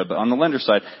guys do it, but on the lender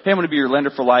side, hey, I'm going to be your lender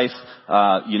for life.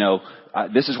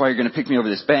 This is why you're going to pick me over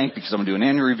this bank because I'm going to do an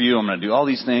annual review. I'm going to do all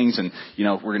these things and,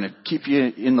 we're going to keep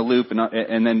you in the loop.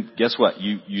 And then guess what?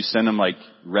 You send them like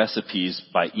recipes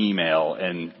by email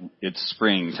and it's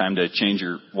spring, time to change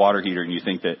your water heater and you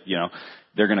think that,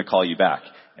 they're going to call you back.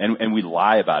 And we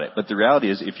lie about it. But the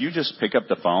reality is if you just pick up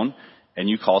the phone and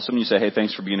you call someone, you say, hey,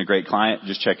 thanks for being a great client,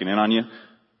 just checking in on you.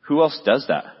 Who else does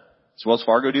that? Does Wells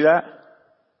Fargo do that?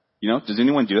 Does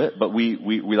anyone do it? But we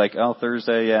like, oh,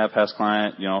 Thursday, yeah, past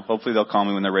client, hopefully they'll call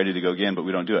me when they're ready to go again, but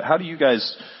we don't do it. How do you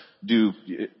guys do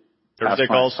Thursday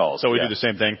calls? So we do the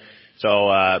same thing. So,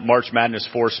 March Madness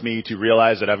forced me to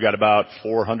realize that I've got about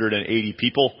 480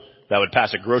 people that would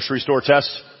pass a grocery store test.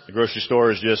 The grocery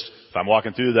store is just, if I'm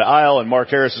walking through the aisle and Mark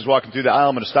Harris is walking through the aisle,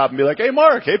 I'm going to stop and be like, hey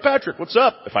Mark, hey Patrick, what's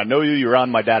up? If I know you, you're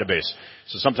on my database.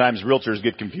 So sometimes realtors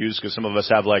get confused because some of us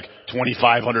have like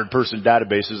 2,500 person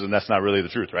databases and that's not really the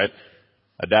truth, right?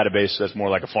 A database, that's more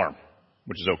like a farm,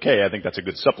 which is okay. I think that's a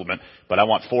good supplement, but I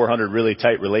want 400 really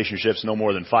tight relationships, no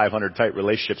more than 500 tight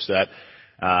relationships that,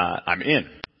 I'm in.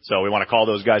 So we want to call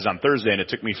those guys on Thursday and it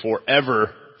took me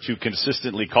forever to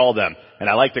consistently call them. And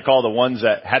I like to call the ones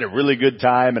that had a really good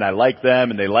time and I like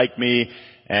them and they like me.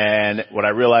 And what I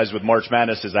realized with March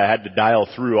Madness is I had to dial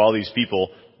through all these people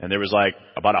and there was like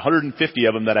about 150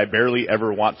 of them that I barely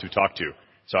ever want to talk to.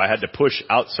 So I had to push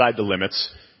outside the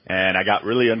limits and I got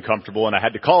really uncomfortable and I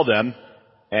had to call them.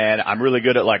 And I'm really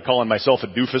good at like calling myself a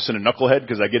doofus and a knucklehead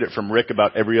because I get it from Rick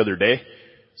about every other day.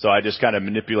 So I just kind of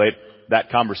manipulate that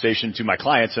conversation to my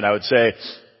clients and I would say,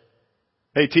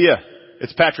 hey Tia,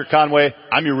 it's Patrick Conway.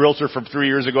 I'm your realtor from 3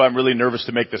 years ago. I'm really nervous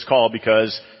to make this call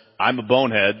because I'm a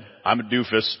bonehead. I'm a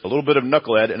doofus, a little bit of a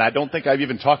knucklehead, and I don't think I've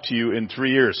even talked to you in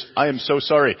 3 years. I am so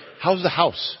sorry. How's the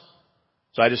house?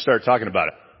 So I just started talking about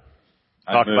it.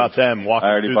 Talk about them, walk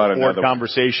through the board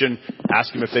conversation,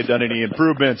 ask them if they've done any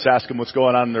improvements, ask them what's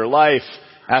going on in their life,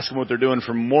 ask them what they're doing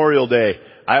for Memorial Day.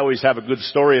 I always have a good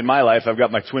story in my life. I've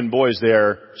got my twin boys.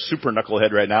 They're super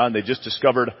knucklehead right now, and they just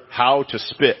discovered how to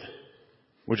spit,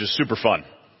 which is super fun.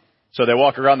 So they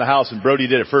walk around the house, and Brody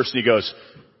did it first, and he goes,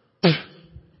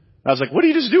 I was like, what did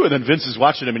you just do? And then Vince is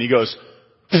watching him and he goes,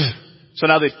 so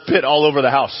now they spit all over the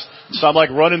house. So I'm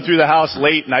like running through the house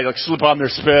late and I like slip on their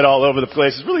spit all over the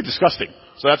place. It's really disgusting.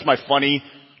 So that's my funny,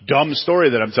 dumb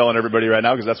story that I'm telling everybody right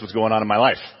now because that's what's going on in my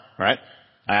life, right?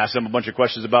 I ask them a bunch of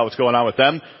questions about what's going on with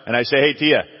them and I say, hey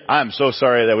Tia, I'm so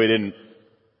sorry that we didn't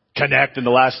connect in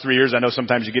the last 3 years. I know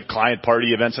sometimes you get client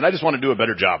party events and I just want to do a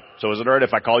better job. So is it alright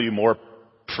if I call you more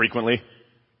frequently?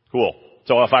 Cool.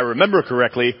 So if I remember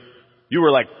correctly, you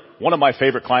were like one of my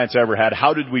favorite clients I ever had.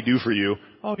 How did we do for you?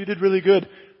 Oh, you did really good.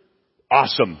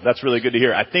 Awesome. That's really good to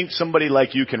hear. I think somebody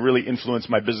like you can really influence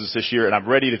my business this year and I'm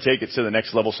ready to take it to the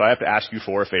next level. So I have to ask you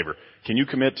for a favor. Can you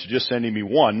commit to just sending me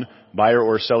one buyer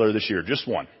or seller this year? Just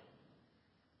one.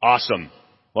 Awesome.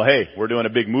 Well, hey, we're doing a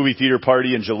big movie theater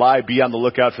party in July. Be on the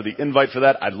lookout for the invite for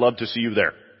that. I'd love to see you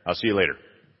there. I'll see you later.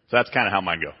 So that's kind of how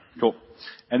mine go. Cool.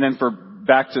 And then for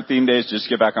back to theme days, just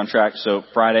get back on track. So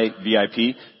Friday,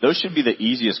 VIP, those should be the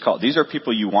easiest call. These are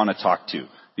people you want to talk to.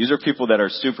 These are people that are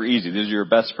super easy. These are your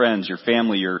best friends, your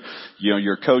family, your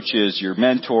coaches, your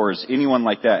mentors, anyone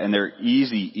like that. And they're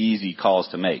easy calls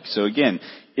to make. So again,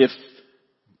 if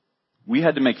we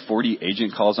had to make 40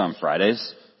 agent calls on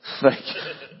Fridays, like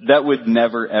that would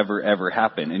never, ever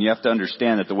happen. And you have to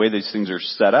understand that the way these things are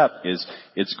set up is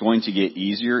it's going to get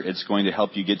easier. It's going to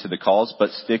help you get to the calls, but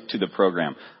stick to the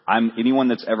program. Anyone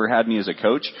that's ever had me as a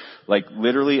coach, like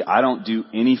literally I don't do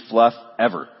any fluff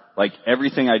ever. Like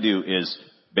everything I do is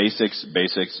basics,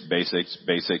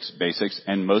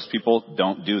 and most people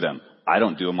don't do them. I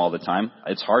don't do them all the time.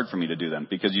 It's hard for me to do them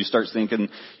because you start thinking,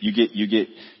 you get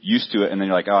used to it and then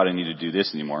you're like, oh, I don't need to do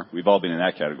this anymore. We've all been in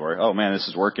that category. Oh man, this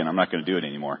is working. I'm not going to do it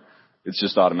anymore. It's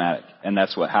just automatic. And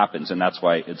that's what happens. And that's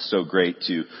why it's so great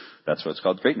that's what it's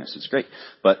called, greatness. It's great.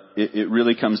 But it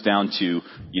really comes down to,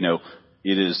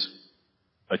 it is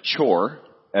a chore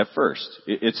at first.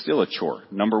 It's still a chore.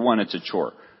 Number one, it's a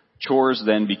chore. Chores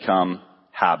then become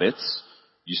habits.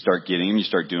 You start getting them, you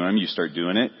start doing them, you start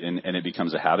doing it, and it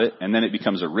becomes a habit. And then it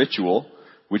becomes a ritual,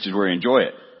 which is where you enjoy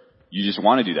it. You just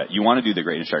want to do that. You want to do the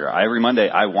greatness tracker. Every Monday,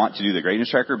 I want to do the greatness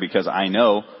tracker because I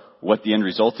know what the end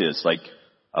result is, like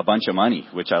a bunch of money,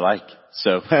 which I like.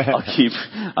 So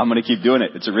I'm going to keep doing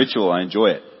it. It's a ritual. I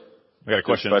enjoy it. I got a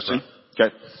question.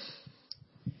 Okay.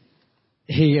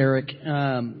 Hey, Eric,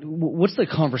 what's the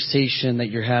conversation that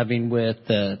you're having with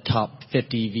the top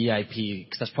 50 VIP?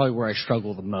 Because that's probably where I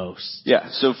struggle the most. Yeah.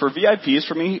 So for VIPs,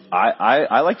 for me,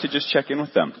 I like to just check in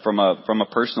with them from a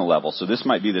personal level. So this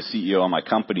might be the CEO of my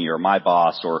company or my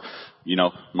boss or,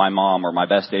 my mom or my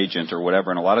best agent or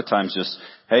whatever. And a lot of times just,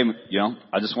 hey,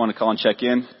 I just want to call and check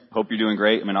in. Hope you're doing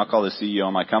great. I'll call the CEO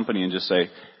of my company and just say,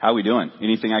 how are we doing?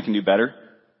 Anything I can do better?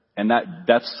 And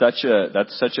that's such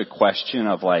a question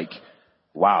of like,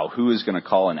 wow, who is going to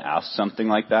call and ask something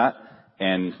like that?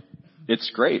 And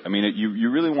it's great. You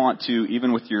really want to,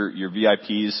 even with your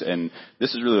VIPs, and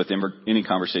this is really with any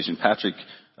conversation. Patrick,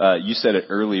 you said it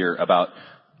earlier about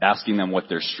asking them what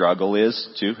their struggle is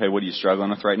too. Hey, what are you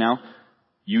struggling with right now?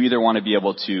 You either want to be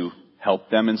able to help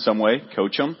them in some way,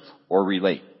 coach them, or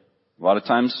relate. A lot of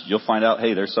times you'll find out,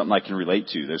 hey, there's something I can relate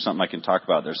to. There's something I can talk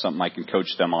about. There's something I can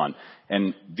coach them on.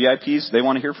 And VIPs, they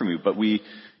want to hear from you, but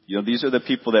these are the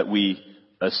people that we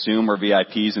assume are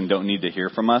VIPs and don't need to hear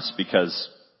from us because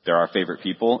they're our favorite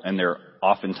people, and they're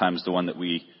oftentimes the one that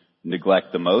we neglect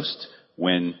the most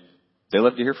when they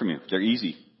love to hear from you. They're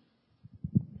easy.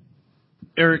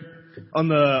 Eric, on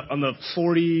the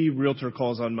 40 realtor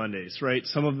calls on Mondays, right?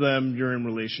 Some of them you're in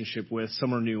relationship with,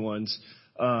 some are new ones.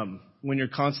 When you're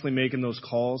constantly making those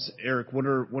calls, Eric, what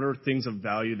are things of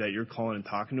value that you're calling and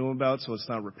talking to them about so it's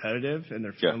not repetitive and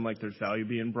they're feeling like there's value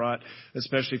being brought,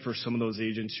 especially for some of those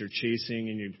agents you're chasing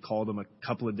and you call them a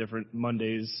couple of different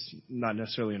Mondays, not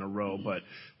necessarily in a row, but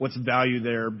what's value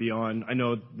there beyond? I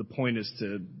know the point is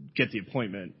to get the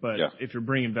appointment, but if you're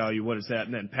bringing value, what is that?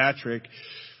 And then Patrick,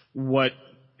 what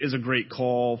is a great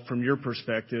call from your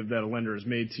perspective that a lender has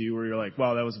made to you where you're like,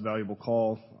 wow, that was a valuable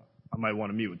call. I might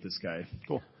want to meet with this guy.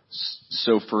 Cool.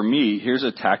 So for me, here's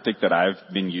a tactic that I've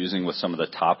been using with some of the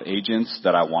top agents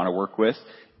that I want to work with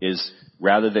is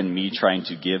rather than me trying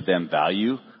to give them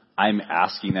value, I'm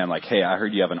asking them like, hey, I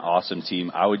heard you have an awesome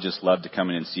team. I would just love to come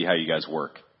in and see how you guys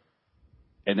work.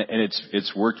 And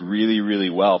it's worked really, really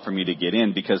well for me to get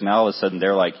in because now all of a sudden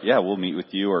they're like, yeah, we'll meet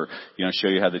with you or, show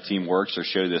you how the team works or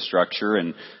show you the structure.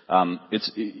 And,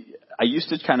 I used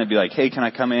to kind of be like, hey, can I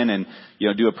come in and,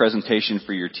 do a presentation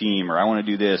for your team or I want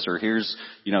to do this or here's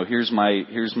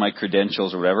my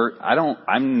credentials or whatever.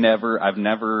 I've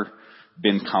never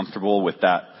been comfortable with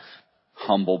that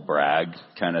humble brag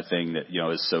kind of thing that,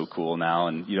 is so cool now.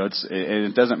 And,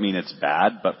 it doesn't mean it's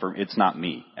bad, but it's not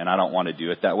me. And I don't want to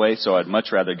do it that way. So I'd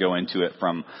much rather go into it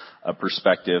from a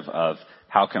perspective of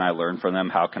how can I learn from them?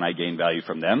 How can I gain value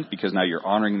from them? Because now you're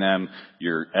honoring them,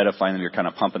 you're edifying them, you're kind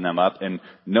of pumping them up. And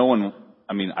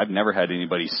I've never had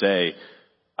anybody say,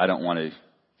 I don't want to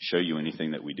show you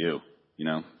anything that we do,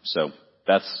 So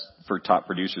that's for top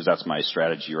producers. That's my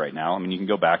strategy right now. You can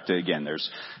go back to, again,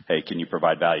 hey, can you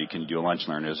provide value? Can you do a lunch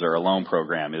learn? Is there a loan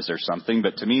program? Is there something?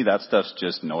 But to me, that stuff's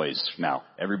just noise now.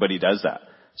 Everybody does that.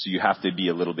 So you have to be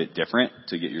a little bit different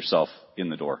to get yourself in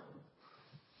the door.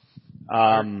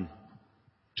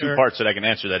 Two parts that I can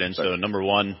answer that in. So number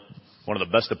one of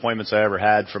the best appointments I ever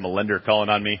had from a lender calling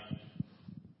on me.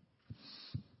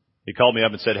 He called me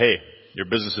up and said, hey, your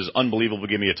business is unbelievable.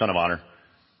 Give me a ton of honor.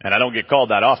 And I don't get called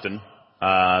that often. So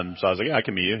I was like, yeah, I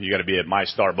can meet you. You got to be at my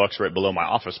Starbucks right below my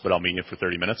office, but I'll meet you for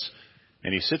 30 minutes.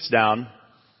 And he sits down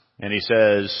and he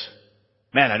says,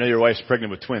 man, I know your wife's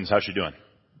pregnant with twins. How's she doing?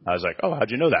 I was like, oh,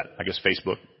 how'd you know that? I guess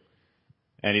Facebook.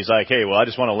 And he's like, hey, well, I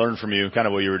just want to learn from you, kind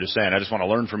of what you were just saying. I just want to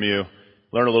learn from you,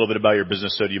 learn a little bit about your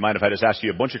business. So do you mind if I just ask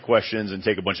you a bunch of questions and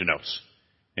take a bunch of notes?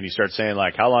 And he starts saying,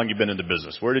 like, how long you been in the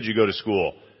business? Where did you go to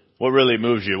school? What really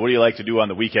moves you? What do you like to do on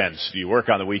the weekends? Do you work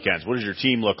on the weekends? What does your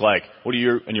team look like? What do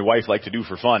you and your wife like to do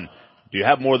for fun? Do you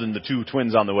have more than the 2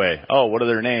 twins on the way? Oh, what are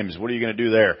their names? What are you going to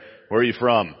do there? Where are you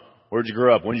from? Where'd you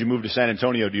grow up? When did you move to San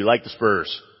Antonio? Do you like the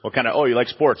Spurs? What kind of, you like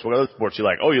sports? What other sports you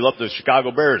like? Oh, you love the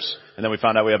Chicago Bears. And then we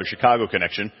found out we have a Chicago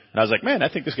connection. And I was like, man,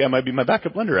 I think this guy might be my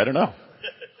backup lender. I don't know.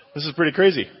 This is pretty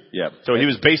crazy. Yeah. So he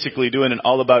was basically doing an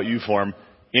all about you form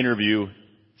interview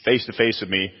face to face with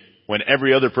me when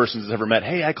every other person that's ever met,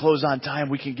 hey, I close on time.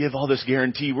 We can give all this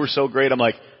guarantee. We're so great. I'm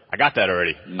like, I got that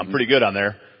already. I'm pretty good on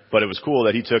there. But it was cool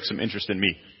that he took some interest in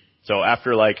me. So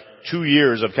after like 2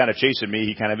 years of kind of chasing me,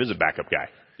 he kind of is a backup guy,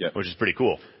 which is pretty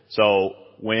cool. So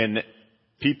when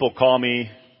people call me,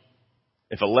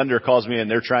 if a lender calls me and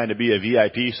they're trying to be a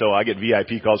VIP, so I get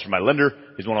VIP calls from my lender.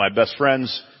 He's one of my best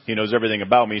friends. He knows everything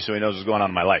about me, so he knows what's going on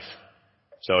in my life.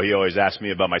 So he always asks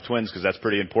me about my twins because that's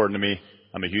pretty important to me.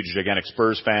 I'm a huge, gigantic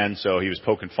Spurs fan, so he was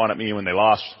poking fun at me when they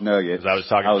lost. Because I was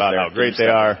talking about how great they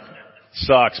are.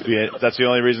 Sucks. That's the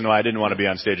only reason why I didn't want to be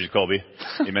on stage with Kulbe.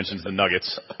 He mentions the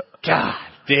Nuggets. God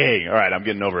dang. All right, I'm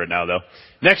getting over it now, though.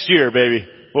 Next year, baby,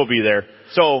 we'll be there.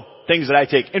 So things that I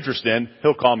take interest in,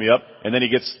 he'll call me up, and then he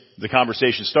gets the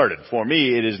conversation started. For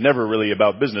me, it is never really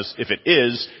about business. If it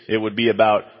is, it would be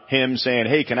about him saying,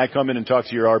 hey, can I come in and talk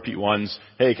to your RP1s?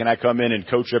 Hey, can I come in and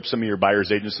coach up some of your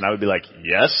buyer's agents? And I would be like,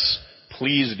 yes,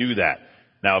 please do that.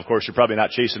 Now, of course, you're probably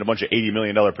not chasing a bunch of $80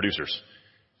 million producers.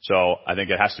 So I think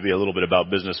it has to be a little bit about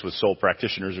business with sole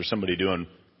practitioners or somebody doing,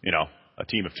 a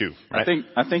team of 2. Right?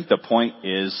 I think the point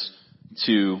is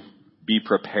to be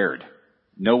prepared.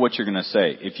 Know what you're going to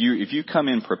say. If you come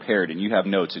in prepared and you have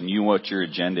notes and you know what your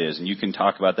agenda is and you can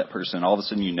talk about that person and all of a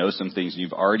sudden you know some things and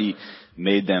you've already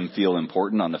made them feel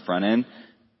important on the front end,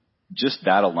 just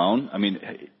that alone.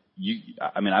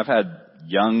 I've had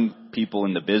young people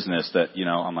in the business that,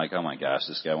 I'm like, oh my gosh,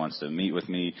 this guy wants to meet with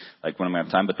me, like when I'm going to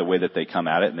have time. But the way that they come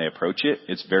at it and they approach it,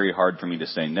 it's very hard for me to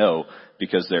say no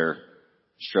because they're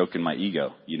stroking my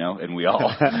ego, and we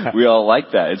all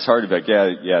like that. It's hard to be like,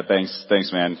 yeah,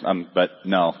 thanks, man. But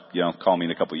no, call me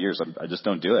in a couple of years. I just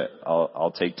don't do it.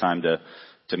 I'll take time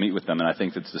to meet with them. And I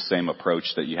think it's the same approach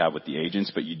that you have with the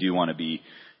agents, but you want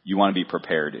to be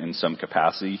prepared in some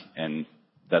capacity. And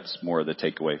that's more of the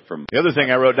takeaway from. The other thing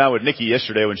I wrote down with Nikki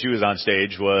yesterday when she was on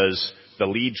stage was the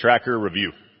lead tracker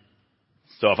review.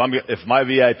 So if my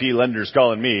VIP lender's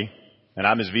calling me, and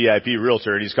I'm his VIP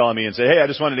realtor, and he's calling me and say, hey, I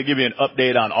just wanted to give you an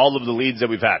update on all of the leads that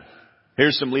we've had.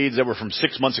 Here's some leads that were from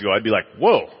 6 months ago. I'd be like,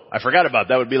 whoa, I forgot about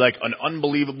that. Would be like an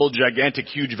unbelievable, gigantic,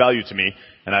 huge value to me.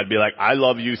 And I'd be like, I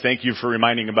love you. Thank you for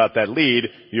reminding about that lead.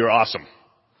 You're awesome.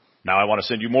 Now I want to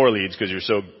send you more leads because you're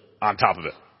so on top of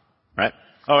it. Right?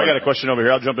 Oh, I got a question over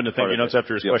here. I'll jump into thank you notes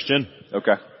after his question.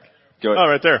 Okay. Go ahead. Oh,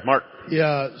 right there. Mark.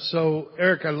 Yeah. So,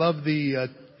 Eric, I love the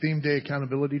theme day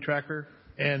accountability tracker.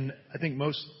 And I think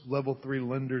most level 3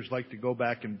 lenders like to go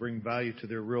back and bring value to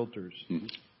their realtors. Mm-hmm.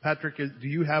 Patrick, do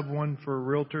you have one for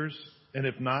realtors? And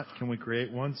if not, can we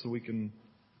create one so we can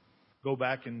go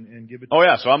back and give it to Oh,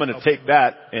 yeah. So I'm going to take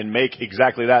that and make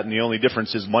exactly that. And the only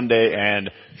difference is Monday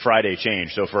and Friday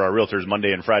change. So for our realtors,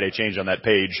 Monday and Friday change on that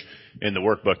page in the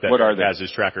workbook that has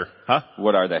his tracker. Huh?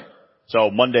 What are they? So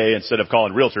Monday, instead of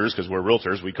calling realtors, because we're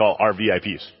realtors, we call our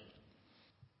VIPs.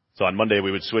 So on Monday,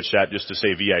 we would switch that just to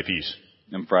say VIPs.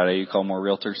 And Friday, you call more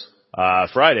realtors?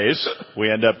 Fridays, we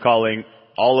end up calling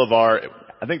all of our,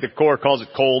 I think the core calls it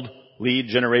cold lead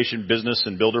generation business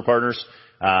and builder partners.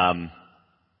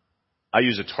 I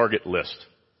use a target list.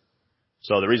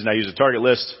 So the reason I use a target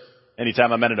list,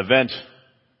 anytime I'm at an event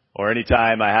or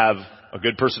anytime I have a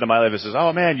good person in my life that says,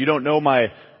 oh man, you don't know my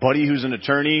buddy who's an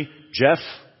attorney, Jeff?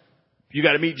 You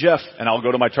got to meet Jeff. And I'll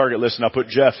go to my target list and I'll put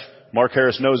Jeff. Mark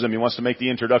Harris knows him. He wants to make the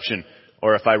introduction.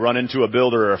 Or if I run into a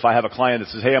builder, or if I have a client that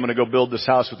says, hey, I'm going to go build this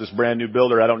house with this brand new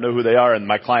builder. I don't know who they are. And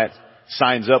my client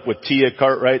signs up with Tia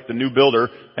Cartwright, the new builder.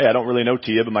 Hey, I don't really know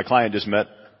Tia, but my client just met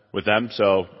with them.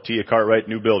 So Tia Cartwright,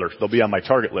 new builder. They'll be on my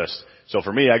target list. So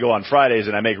for me, I go on Fridays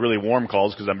and I make really warm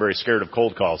calls because I'm very scared of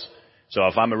cold calls. So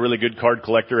if I'm a really good card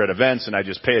collector at events and I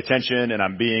just pay attention and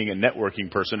I'm being a networking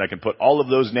person, I can put all of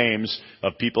those names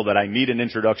of people that I need an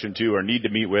introduction to or need to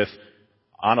meet with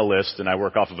on a list, and I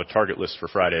work off of a target list for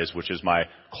Fridays, which is my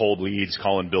cold leads,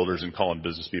 calling builders and calling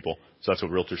business people. So that's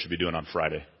what realtors should be doing on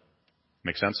Friday.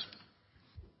 Make sense?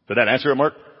 Did that answer it,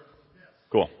 Mark?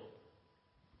 Cool.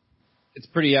 It's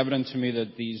pretty evident to me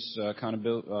that these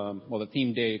the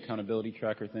theme day accountability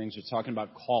tracker things are talking about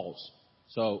calls.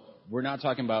 So we're not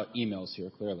talking about emails here,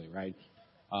 clearly, right?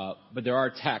 But there are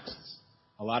texts.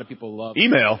 A lot of people love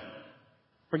email.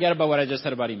 Forget about what I just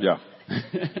said about email.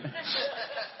 Yeah.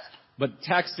 But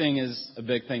texting is a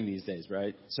big thing these days,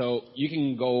 right? So you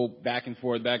can go back and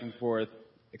forth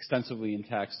extensively in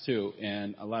text too.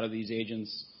 And a lot of these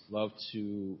agents love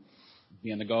to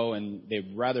be on the go and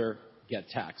they'd rather get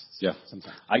texts. Yeah.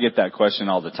 Sometimes. I get that question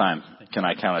all the time. Can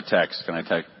I count a text? Can I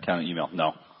count an email?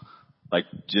 No. Like,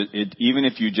 even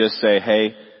if you just say,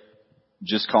 hey,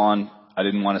 just calling, I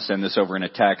didn't want to send this over in a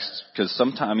text, because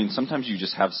sometimes you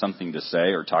just have something to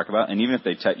say or talk about, and even if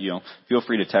they feel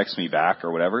free to text me back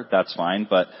or whatever, that's fine,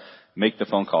 but make the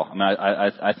phone call.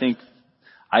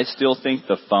 I still think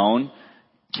the phone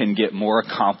can get more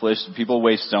accomplished. People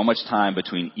waste so much time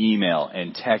between email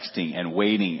and texting and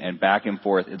waiting and back and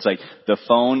forth. It's like the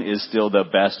phone is still the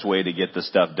best way to get the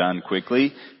stuff done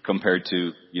quickly compared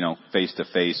to, face to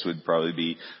face would probably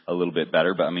be a little bit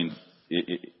better. But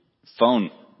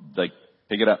phone, like,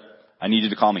 pick it up. I need you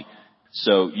to call me.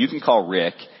 So you can call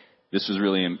Rick. This was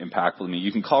really impactful to me.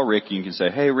 You can call Rick and you can say,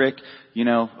 hey, Rick,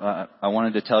 I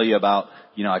wanted to tell you about,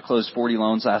 I closed 40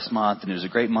 loans last month and it was a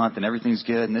great month and everything's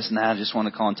good and this and that. I just want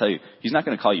to call and tell you. He's not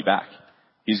going to call you back.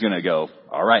 He's going to go,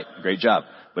 all right, great job.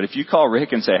 But if you call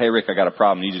Rick and say, hey, Rick, I got a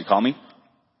problem. I need you to call me.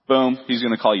 Boom, he's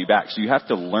going to call you back. So you have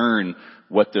to learn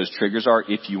what those triggers are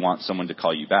if you want someone to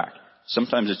call you back.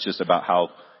 Sometimes it's just about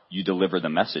how you deliver the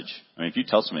message. If you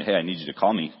tell somebody, hey, I need you to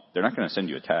call me, they're not going to send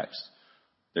you a text.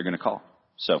 They're going to call.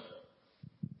 So.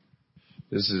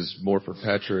 This is more for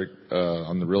Patrick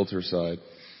on the realtor side.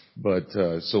 But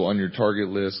so on your target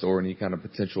list or any kind of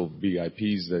potential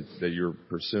VIPs that you're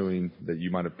pursuing that you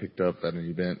might have picked up at an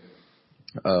event,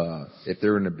 if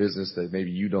they're in a business that maybe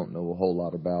you don't know a whole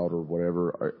lot about or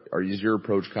whatever, is your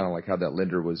approach kind of like how that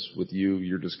lender was with you?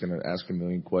 You're just going to ask a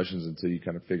million questions until you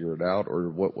kind of figure it out, or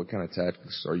what kind of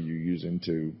tactics are you using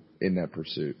in that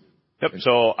pursuit? Yep.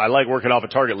 So I like working off a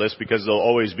target list because there'll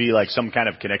always be like some kind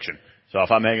of connection. So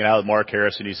if I'm hanging out with Mark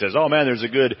Harris and he says, oh man, there's a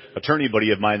good attorney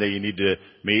buddy of mine that you need to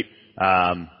meet.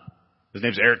 His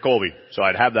name's Eric Kulbe. So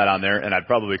I'd have that on there and I'd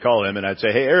probably call him and I'd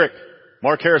say, hey Eric,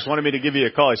 Mark Harris wanted me to give you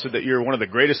a call. He said that you're one of the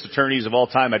greatest attorneys of all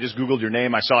time. I just Googled your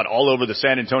name. I saw it all over the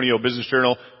San Antonio Business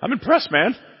Journal. I'm impressed,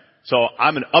 man. So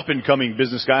I'm an up and coming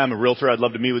business guy. I'm a realtor. I'd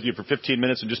love to meet with you for 15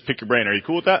 minutes and just pick your brain. Are you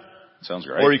cool with that? Sounds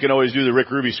great. Or you can always do the Rick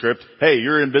Ruby script. Hey,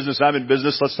 you're in business. I'm in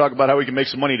business. Let's talk about how we can make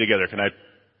some money together. Can I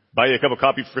buy you a cup of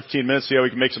coffee for 15 minutes, see how we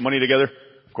can make some money together?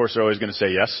 Of course, they're always going to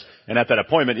say yes. And at that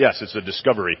appointment, yes, it's a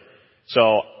discovery.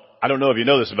 So I don't know if you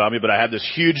know this about me, but I have this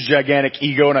huge, gigantic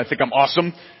ego, and I think I'm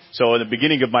awesome. So in the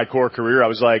beginning of my core career, I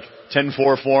was like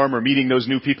 10-4 form or meeting those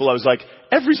new people. I was like,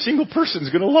 every single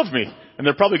person's going to love me, and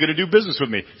they're probably going to do business with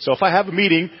me. So if I have a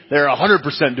meeting, they're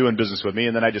 100% doing business with me,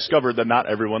 and then I discovered that not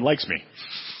everyone likes me.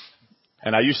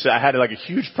 And I had like a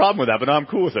huge problem with that, but now I'm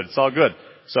cool with it. It's all good.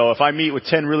 So if I meet with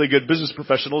 10 really good business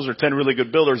professionals or 10 really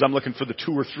good builders, I'm looking for the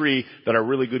 2 or 3 that are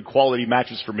really good quality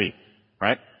matches for me,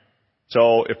 right?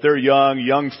 So if they're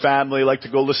young family, like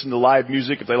to go listen to live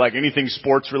music, if they like anything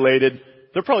sports related,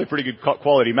 they're probably a pretty good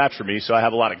quality match for me. So I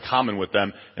have a lot in common with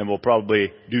them and we'll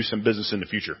probably do some business in the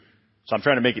future. So I'm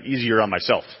trying to make it easier on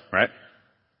myself, right?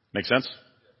 Make sense?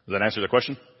 Does that answer the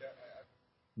question?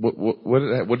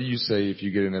 What do you say if you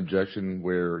get an objection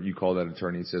where you call that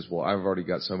attorney and says, well, I've already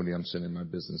got somebody I'm sending my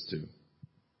business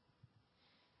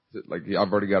to? Like,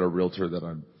 I've already got a realtor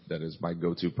that is my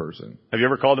go-to person. Have you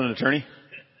ever called an attorney?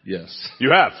 Yes.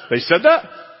 You have? They said that?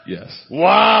 Yes.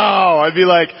 Wow. I'd be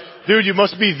like, dude, you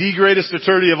must be the greatest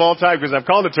attorney of all time, because I've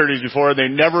called attorneys before and they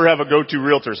never have a go-to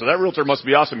realtor. So that realtor must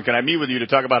be awesome. Can I meet with you to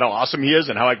talk about how awesome he is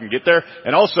and how I can get there?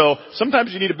 And also,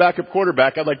 sometimes you need a backup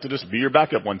quarterback. I'd like to just be your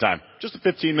backup one time. Just a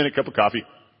 15-minute cup of coffee.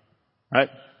 Right?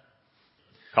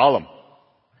 Call him.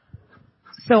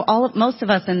 So most of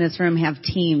us in this room have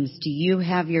teams. Do you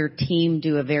have your team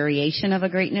do a variation of a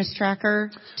greatness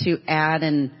tracker to add,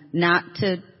 and not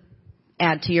to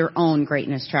add to your own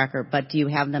greatness tracker, but do you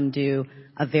have them do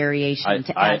a variation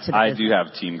to add to the business? I do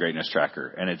have team greatness tracker,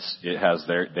 and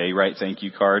they write thank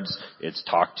you cards. It's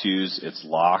talk tos, it's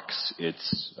locks,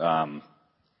 it's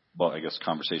I guess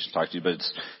conversation talk to, but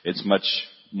it's much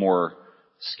more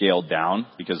scaled down,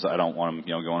 because I don't want them,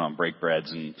 going on break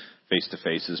breads and face to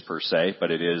faces per se,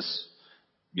 but it is,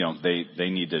 they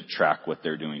need to track what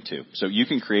they're doing too. So you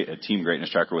can create a team greatness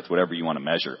tracker with whatever you want to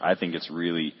measure. I think it's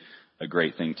really a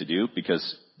great thing to do,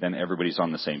 because then everybody's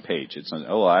on the same page. It's not,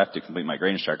 I have to complete my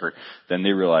greatness tracker. Then they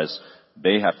realize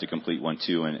they have to complete one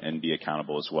too, and be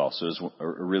accountable as well. So it's a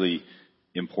really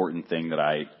important thing that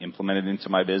I implemented into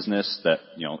my business, that,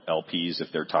 LPs, if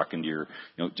they're talking to your,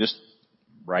 just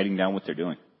writing down what they're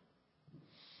doing.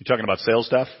 You talking about sales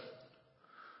staff?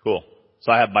 Cool.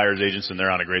 So I have buyer's agents and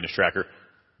they're on a greatness tracker.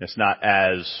 It's not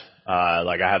as,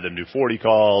 like I have them do 40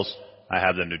 calls. I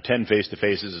have them do 10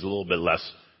 face-to-faces. It's a little bit less.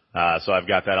 So I've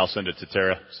got that. I'll send it to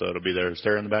Tara. So it'll be there. Is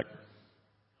Tara in the back?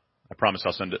 I promise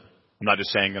I'll send it. I'm not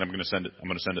just saying that I'm going to send it. I'm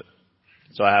going to send it.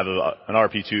 So I have an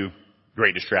RP2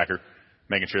 greatness tracker,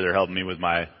 making sure they're helping me with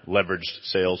my leveraged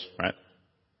sales, right?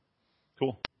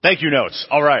 Cool. Thank you notes.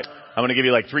 All right. I'm going to give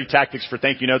you like 3 tactics for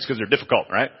thank you notes, because they're difficult,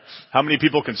 right? How many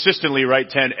people consistently write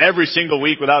 10 every single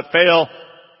week without fail?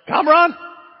 Kamran?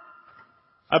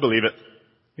 I believe it.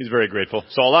 He's very grateful.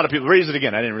 So a lot of people, raise it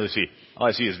again. I didn't really see. All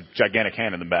I see is gigantic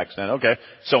hand in the back stand. Okay.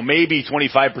 So maybe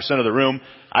 25% of the room.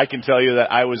 I can tell you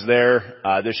that I was there,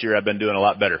 this year. I've been doing a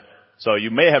lot better. So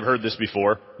you may have heard this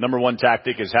before. Number 1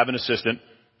 tactic is have an assistant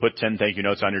put 10 thank you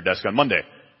notes on your desk on Monday.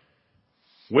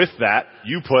 With that,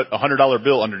 you put a $100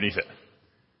 bill underneath it.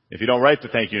 If you don't write the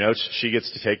thank you notes, she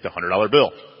gets to take the $100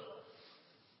 bill.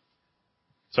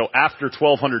 So after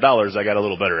 $1,200, I got a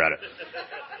little better at it.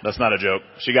 That's not a joke.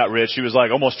 She got rich. She was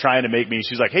like almost trying to make me.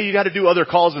 She's like, hey, you got to do other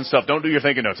calls and stuff. Don't do your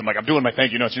thank you notes. I'm like, I'm doing my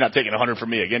thank you notes. You're not taking 100 from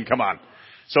me again. Come on.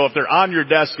 So if they're on your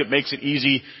desk, it makes it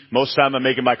easy. Most of the time I'm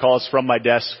making my calls from my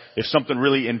desk. If something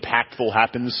really impactful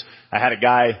happens, I had a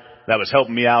guy that was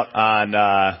helping me out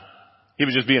on, he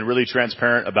was just being really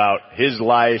transparent about his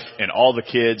life and all the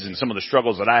kids and some of the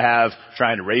struggles that I have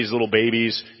trying to raise little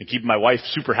babies and keeping my wife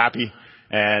super happy.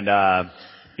 And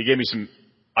he gave me some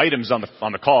items on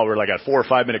the call. We were like a 4 or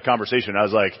 5 minute conversation. I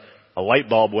was like, a light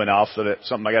bulb went off, so that's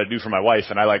something I got to do for my wife.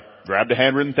 And I like grabbed a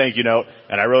handwritten thank you note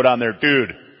and I wrote on there,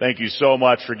 dude, thank you so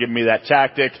much for giving me that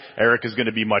tactic. Eric is going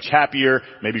to be much happier.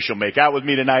 Maybe she'll make out with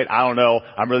me tonight. I don't know.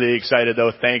 I'm really excited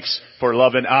though. Thanks for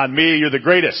loving on me. You're the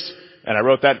greatest. And I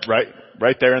wrote that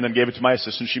right there and then gave it to my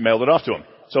assistant. She mailed it off to him.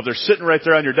 So if they're sitting right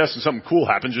there on your desk and something cool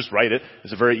happens, just write it.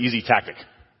 It's a very easy tactic,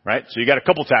 right? So you got a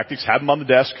couple tactics. Have them on the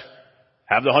desk.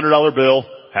 Have the $100 bill.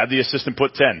 Have the assistant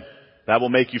put 10. That will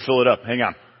make you fill it up. Hang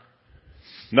on.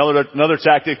 Another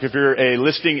tactic, if you're a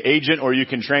listing agent, or you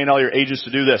can train all your agents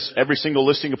to do this. Every single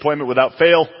listing appointment without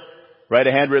fail, write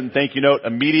a handwritten thank you note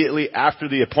immediately after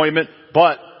the appointment.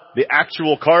 But the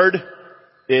actual card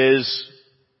is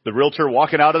the realtor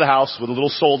walking out of the house with a little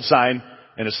sold sign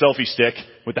and a selfie stick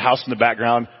with the house in the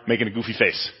background making a goofy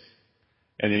face.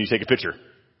 And then you take a picture.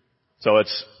 So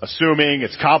it's assuming,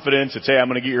 it's confidence, it's, hey, I'm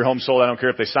going to get your home sold. I don't care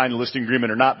if they sign the listing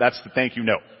agreement or not. That's the thank you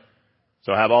note.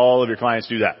 So have all of your clients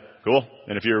do that. Cool?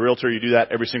 And if you're a realtor, you do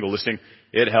that every single listing.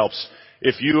 It helps.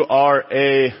 If you are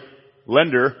a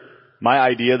lender, my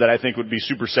idea that I think would be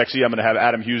super sexy, I'm going to have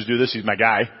Adam Hughes do this. He's my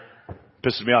guy.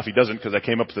 Pisses me off he doesn't, because I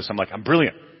came up with this. I'm like, I'm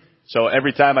brilliant. So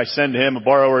every time I send him a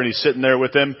borrower and he's sitting there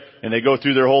with him and they go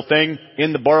through their whole thing,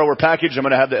 in the borrower package, I'm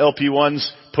going to have the LP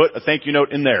ones put a thank you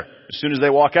note in there. As soon as they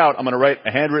walk out, I'm going to write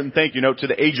a handwritten thank you note to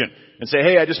the agent and say,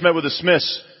 hey, I just met with the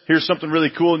Smiths. Here's something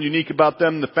really cool and unique about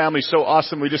them. The family's so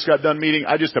awesome. We just got done meeting.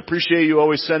 I just appreciate you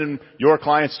always sending your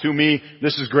clients to me.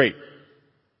 This is great.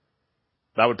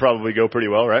 That would probably go pretty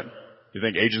well, right? You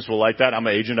think agents will like that? I'm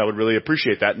an agent. I would really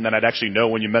appreciate that. And then I'd actually know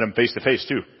when you met them face to face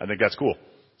too. I think that's cool.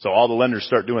 So all the lenders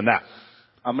start doing that.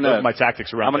 Those are my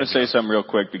tactics around. I'm going to say something real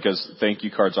quick, because thank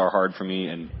you cards are hard for me,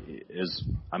 and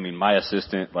my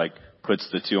assistant puts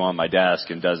the 2 on my desk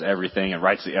and does everything and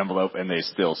writes the envelope, and they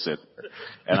still sit there.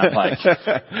 And I'm like,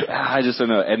 I just don't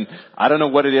know. And I don't know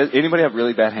what it is. Anybody have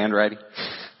really bad handwriting?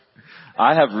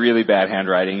 I have really bad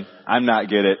handwriting. I'm not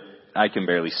good at, I can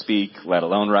barely speak, let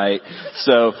alone write.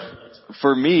 So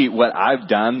for me, what I've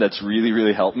done that's really,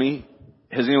 really helped me,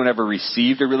 has anyone ever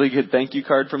received a really good thank you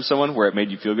card from someone where it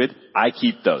made you feel good? I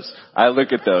keep those. I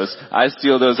look at those. I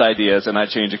steal those ideas and I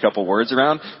change a couple words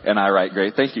around and I write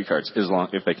great thank you cards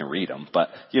if they can read them. But,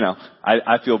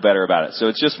 I feel better about it. So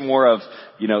it's just more of,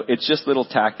 it's just little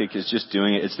tactic. It's just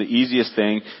doing it. It's the easiest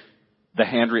thing. The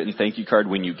handwritten thank you card,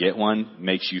 when you get one,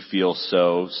 makes you feel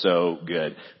so, so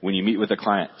good. When you meet with a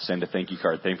client, send a thank you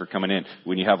card. Thank you for coming in.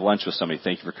 When you have lunch with somebody,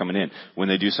 thank you for coming in. When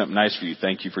they do something nice for you,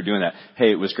 thank you for doing that.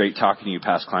 Hey, it was great talking to you,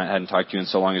 past client. I hadn't talked to you in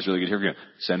so long. It's really good to hear from you.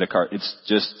 Send a card. It's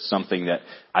just something that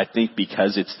I think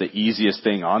because it's the easiest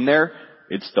thing on there,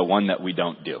 it's the one that we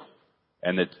don't do.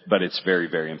 But it's very,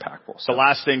 very impactful. So the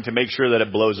last thing to make sure that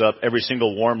it blows up, every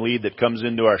single warm lead that comes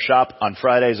into our shop on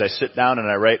Fridays, I sit down and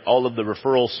I write all of the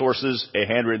referral sources, a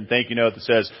handwritten thank you note that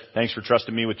says, thanks for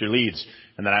trusting me with your leads.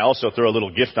 And then I also throw a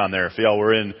little gift on there. If y'all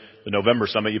were in the November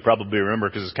summit, you probably remember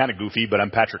because it's kind of goofy, but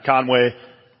I'm Patrick Conway.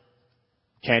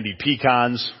 Candied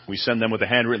pecans. We send them with a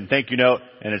handwritten thank you note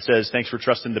and it says, thanks for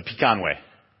trusting the pecan way.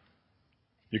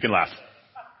 You can laugh.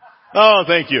 Oh,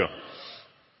 thank you.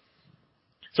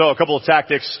 So a couple of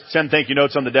tactics. Send thank you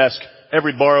notes on the desk.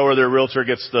 Every borrower, their realtor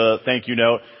gets the thank you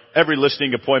note. Every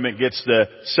listing appointment gets the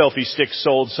selfie stick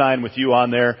sold sign with you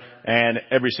on there. And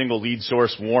every single lead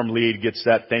source, warm lead, gets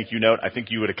that thank you note. I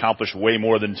think you would accomplish way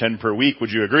more than 10 per week.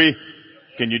 Would you agree?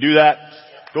 Can you do that?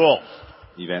 Cool.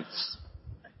 Events.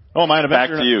 Oh, mine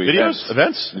events. Back to you. Videos?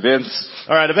 Events? Events.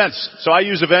 All right, events. So I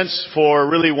use events for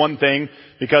really one thing,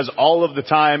 because all of the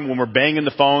time when we're banging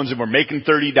the phones and we're making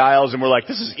 30 dials and we're like,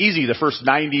 this is easy, the first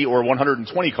 90 or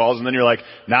 120 calls, and then you're like,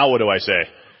 now what do I say?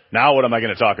 Now what am I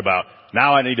going to talk about?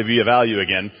 Now I need to be a value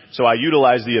again. So I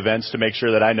utilize the events to make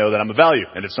sure that I know that I'm a value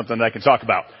and it's something that I can talk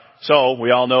about. So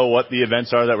we all know what the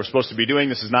events are that we're supposed to be doing.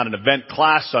 This is not an event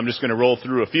class, so I'm just going to roll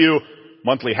through a few.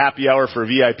 Monthly happy hour for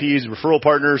VIPs, referral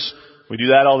partners. We do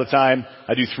that all the time.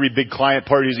 I do 3 big client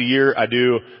parties a year. I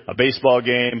do a baseball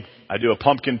game. I do a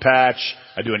pumpkin patch.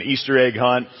 I do an Easter egg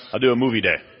hunt. I do a movie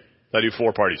day. I do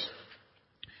 4 parties.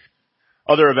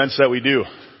 Other events that we do.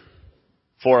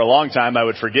 For a long time, I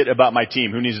would forget about my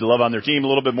team. Who needs to love on their team a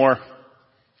little bit more?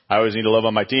 I always need to love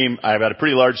on my team. I've got a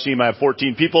pretty large team. I have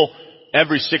 14 people.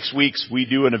 Every 6 weeks, we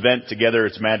do an event together.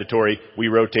 It's mandatory. We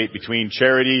rotate between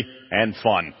charity and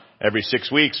fun. Every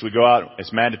 6 weeks, we go out.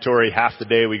 It's mandatory. Half the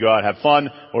day, we go out and have fun,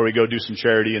 or we go do some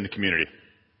charity in the community.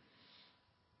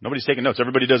 Nobody's taking notes.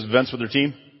 Everybody does events with their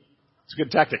team. It's a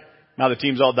good tactic. Now the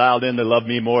team's all dialed in. They love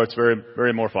me more. It's very,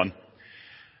 very more fun.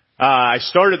 I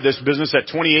started this business at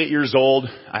 28 years old.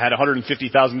 I had a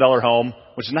 $150,000 home,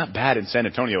 which is not bad in San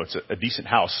Antonio. It's a decent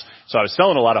house. So I was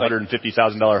selling a lot of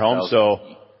 $150,000 homes. So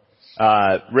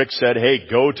Rick said, hey,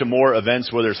 go to more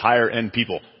events where there's higher end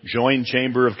people. Join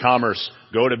Chamber of Commerce.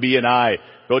 Go to B&I.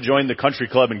 Go join the country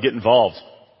club and get involved.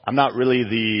 I'm not really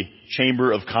the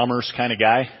Chamber of Commerce kind of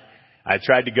guy. I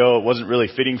tried to go. It wasn't really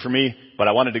fitting for me, but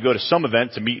I wanted to go to some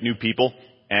event to meet new people.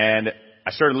 And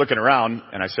I started looking around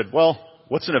and I said, well,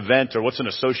 what's an event or what's an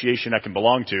association I can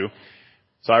belong to?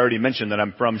 So I already mentioned that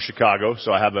I'm from Chicago,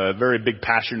 so I have a very big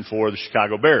passion for the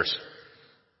Chicago Bears.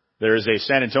 There is a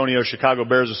San Antonio Chicago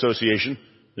Bears Association.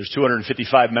 There's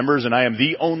 255 members, and I am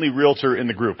the only realtor in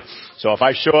the group. So if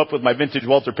I show up with my vintage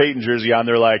Walter Payton jersey on,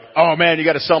 they're like, oh man, you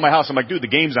got to sell my house. I'm like, dude, the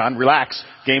game's on. Relax.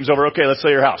 Game's over. Okay, let's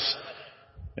sell your house.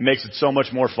 It makes it so much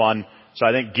more fun. So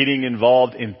I think getting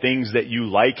involved in things that you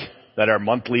like, that are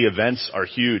monthly events, are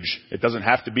huge. It doesn't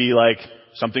have to be like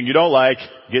something you don't like.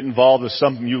 Get involved with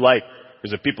something you like.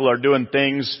 Because if people are doing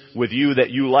things with you that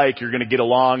you like, you're going to get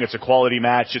along. It's a quality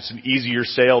match. It's an easier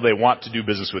sale. They want to do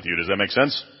business with you. Does that make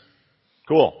sense?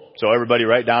 Cool. So everybody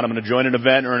write down, I'm going to join an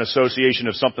event or an association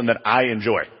of something that I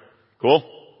enjoy. Cool?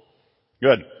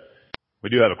 Good. We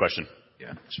do have a question.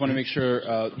 Yeah. Just want to make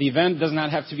sure the event does not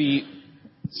have to be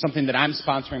something that I'm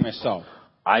sponsoring myself.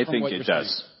 I think it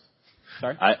does.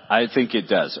 Sorry? I think it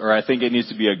does. Or I think it needs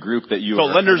to be a group that you So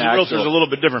lenders and realtors are a little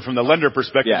bit different. From the lender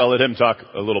perspective, Yeah. I'll let him talk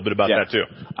a little bit about that too.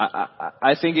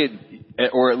 I think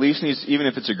it, or at least needs, even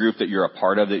if it's a group that you're a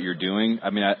part of that you're doing, I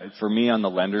mean, for me on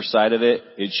the lender side of it,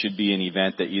 it should be an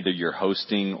event that either you're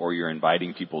hosting or you're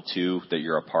inviting people to that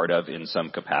you're a part of in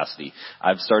some capacity.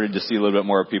 I've started to see a little bit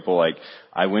more people like,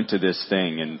 I went to this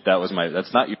thing and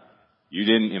that's not you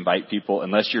didn't invite people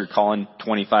unless you're calling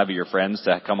 25 of your friends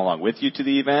to come along with you to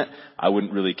the event. I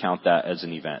wouldn't really count that as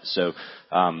an event. So,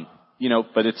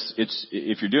 but it's,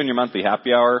 if you're doing your monthly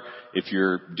happy hour, if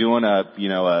you're doing a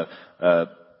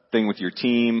thing with your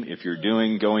team, if you're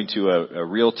going to a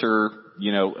realtor,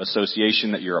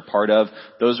 association that you're a part of,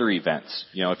 those are events.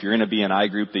 If you're in a B&I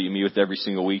group that you meet with every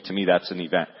single week, to me, that's an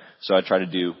event. So I try to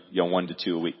do, 1 to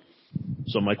 2 a week.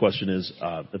 So my question is,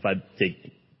 if I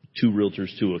take 2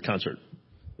 realtors to a concert?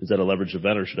 Is that a leveraged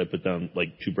event, or should I put down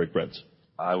like 2 break breads?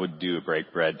 I would do a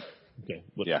break bread. Okay.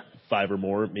 5 or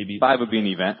more, maybe? 5 would be an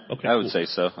event. Okay. I would say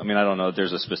so. I mean, I don't know if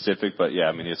there's a specific, but yeah,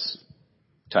 I mean, it's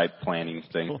type planning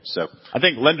thing. Cool. So I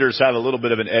think lenders have a little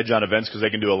bit of an edge on events because they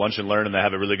can do a lunch and learn and they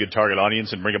have a really good target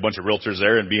audience and bring a bunch of realtors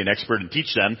there and be an expert and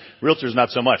teach them. Realtors, not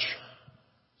so much.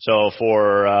 So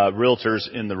for realtors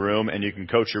in the room, and you can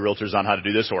coach your realtors on how to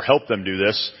do this or help them do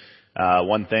this,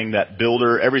 one thing that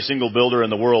every single builder in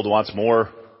the world wants more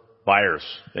buyers.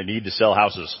 They need to sell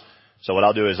houses. So what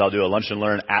I'll do is I'll do a lunch and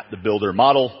learn at the builder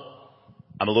model.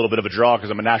 I'm a little bit of a draw because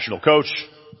I'm a national coach.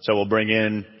 So we'll bring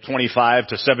in 25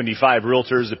 to 75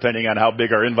 realtors depending on how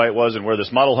big our invite was and where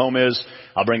this model home is.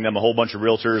 I'll bring them a whole bunch of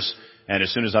realtors. And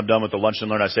as soon as I'm done with the lunch and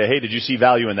learn, I say, hey, did you see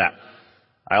value in that?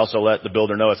 I also let the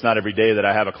builder know it's not every day that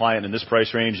I have a client in this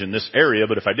price range in this area,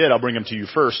 but if I did, I'll bring them to you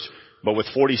first. But with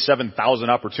 47,000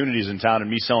 opportunities in town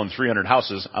and me selling 300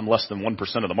 houses, I'm less than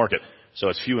 1% of the market. So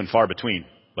it's few and far between.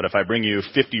 But if I bring you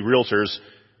 50 realtors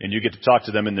and you get to talk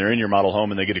to them and they're in your model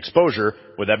home and they get exposure,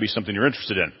 would that be something you're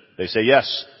interested in? They say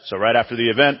yes. So right after the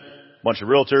event, bunch of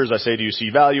realtors, I say, do you see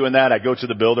value in that? I go to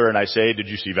the builder and I say, did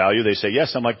you see value? They say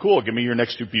yes. I'm like, cool, give me your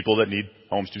next 2 people that need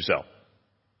homes to sell.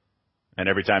 And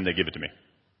every time they give it to me.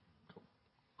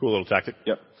 Cool little tactic.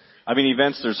 Yep. I mean,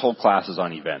 events, there's whole classes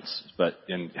on events, but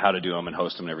in how to do them and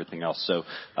host them and everything else. So,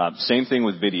 same thing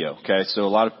with video. Okay. So a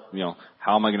lot of,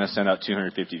 how am I going to send out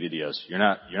 250 videos? You're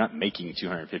not making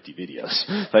 250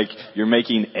 videos. Like, you're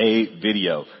making a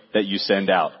video that you send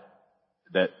out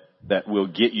that will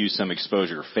get you some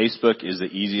exposure. Facebook is the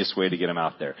easiest way to get them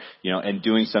out there, and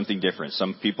doing something different.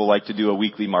 Some people like to do a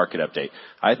weekly market update.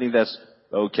 I think that's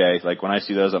okay. Like, when I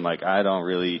see those, I'm like, I don't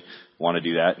really want to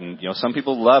do that. And, some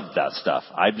people love that stuff.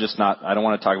 I don't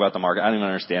want to talk about the market. I don't even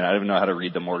understand. I don't even know how to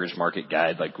read the mortgage market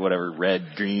guide, like whatever,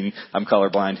 red, green. I'm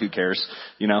colorblind. Who cares?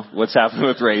 What's happening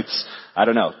with rates? I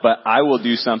don't know. But I will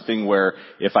do something where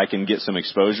if I can get some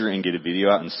exposure and get a video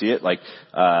out and see it, like,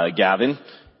 Gavin.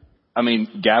 I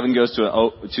mean, Gavin goes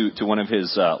to one of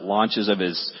his, launches of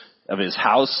his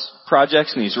house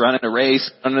projects and he's running a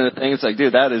race, running a thing. It's like,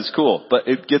 dude, that is cool. But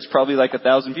it gets probably like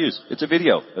 1,000 views. It's a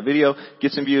video. A video,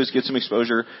 get some views, get some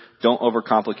exposure. Don't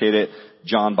overcomplicate it.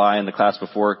 John By in the class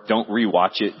before, don't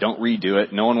rewatch it. Don't redo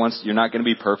it. You're not going to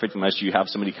be perfect unless you have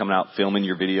somebody coming out filming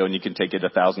your video and you can take it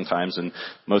 1,000 times, and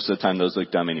most of the time those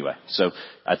look dumb anyway. So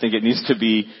I think it needs to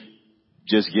be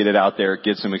just get it out there,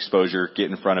 get some exposure, get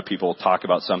in front of people, talk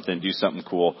about something, do something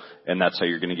cool, and that's how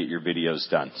you're going to get your videos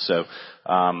done. So,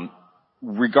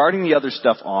 regarding the other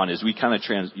stuff as we kind of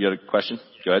you had a question?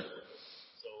 Go ahead.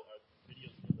 So are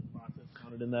videos in the process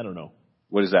counted in that or no?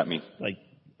 What does that mean? Like,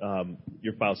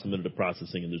 your file submitted to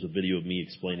processing and there's a video of me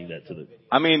explaining that to the...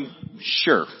 I mean,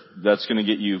 sure. That's going to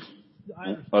get you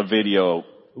a video.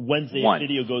 Wednesday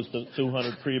video goes to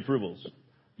 200 pre-approvals.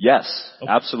 Yes,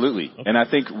 okay. Absolutely. Okay. And I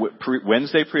think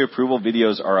Wednesday pre-approval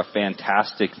videos are a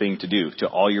fantastic thing to do to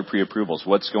all your pre-approvals.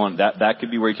 That could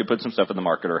be where you could put some stuff in the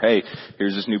market, or hey,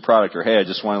 here's this new product, or hey, I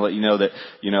just want to let you know that,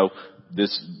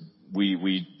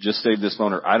 we just saved this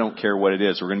loan, or I don't care what it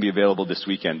is. We're going to be available this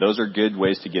weekend. Those are good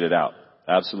ways to get it out.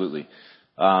 Absolutely.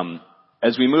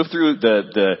 As we move through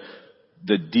the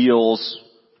deals,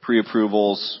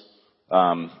 pre-approvals,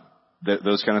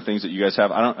 those kind of things that you guys have.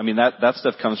 That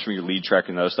stuff comes from your lead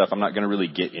tracking and other stuff. I'm not going to really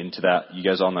get into that. You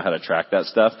guys all know how to track that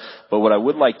stuff. But what I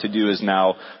would like to do is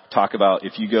now talk about,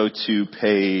 if you go to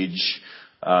page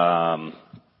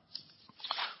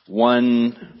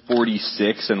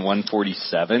 146 and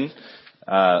 147,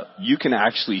 you can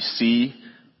actually see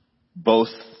both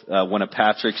when a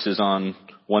Patrick's is on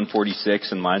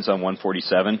 146 and mine's on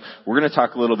 147. We're going to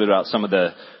talk a little bit about some of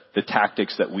the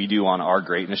tactics that we do on our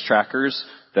greatness trackers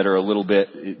that are a little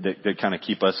bit, that kind of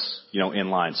keep us, in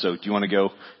line. So do you want to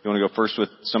go first with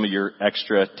some of your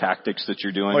extra tactics that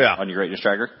you're doing on your greatness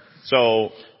tracker?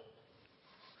 So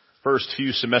first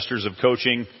few semesters of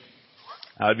coaching,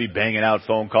 I would be banging out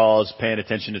phone calls, paying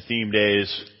attention to theme days,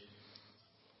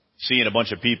 seeing a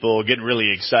bunch of people, getting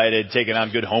really excited, taking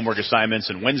on good homework assignments,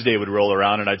 and Wednesday would roll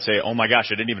around and I'd say, oh my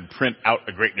gosh, I didn't even print out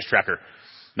a greatness tracker.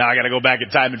 Now I got to go back in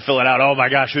time and fill it out. Oh my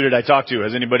gosh, who did I talk to?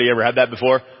 Has anybody ever had that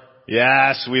before?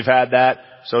 Yes, we've had that.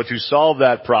 So to solve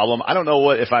that problem, I don't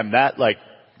know if I'm that like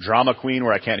drama queen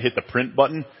where I can't hit the print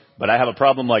button, but I have a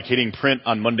problem like hitting print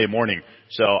on Monday morning.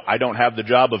 So I don't have the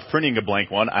job of printing a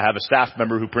blank one. I have a staff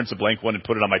member who prints a blank one and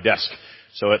put it on my desk.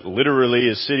 So it literally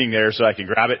is sitting there so I can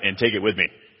grab it and take it with me.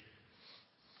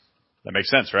 That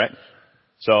makes sense, right?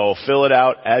 So fill it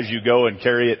out as you go and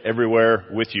carry it everywhere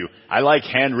with you. I like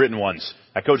handwritten ones.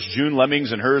 I coach June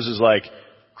Lemmings and hers is like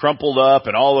crumpled up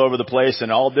and all over the place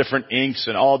and all different inks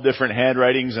and all different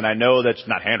handwritings. And I know that's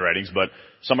not handwritings, but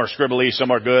some are scribbly,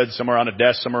 some are good, some are on a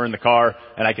desk, some are in the car.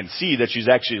 And I can see that she's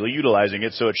actually utilizing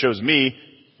it. So it shows me,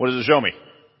 what does it show me?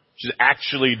 She's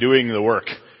actually doing the work.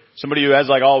 Somebody who has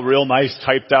like all real nice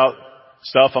typed out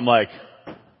stuff, I'm like,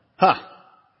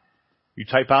 you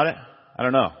type out it? I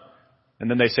don't know. And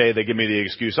then they give me the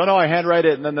excuse, oh no, I handwrite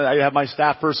it, and then I have my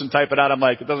staff person type it out. I'm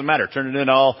like, it doesn't matter. Turn it in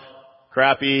all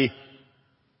crappy,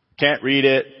 can't read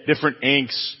it, different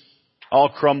inks, all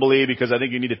crumbly, because I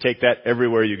think you need to take that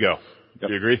everywhere you go. Yep.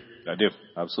 Do you agree? I do.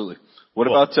 Absolutely. What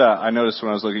about, I noticed when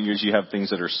I was looking at yours, you have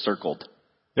things that are circled.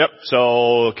 Yep.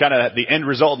 So kind of the end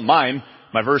result in mine,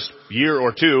 my first year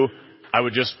or two, I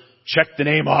would just check the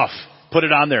name off, put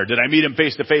it on there. Did I meet him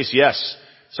face to face? Yes.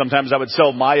 Sometimes I would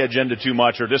sell my agenda too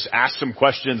much or just ask some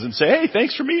questions and say, hey,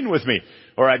 thanks for meeting with me.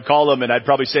 Or I'd call them and I'd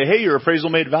probably say, hey, your appraisal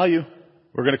made value.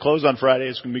 We're going to close on Friday.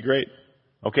 It's going to be great.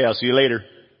 Okay, I'll see you later.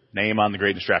 Name on the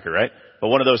greatness tracker, right? But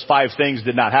one of those 5 things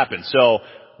did not happen. So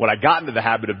what I got into the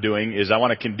habit of doing is I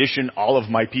want to condition all of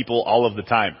my people all of the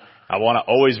time. I want to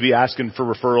always be asking for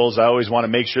referrals. I always want to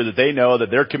make sure that they know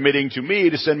that they're committing to me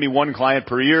to send me 1 client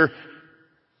per year.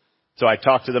 So I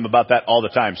talk to them about that all the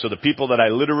time. So the people that I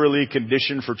literally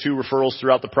condition for 2 referrals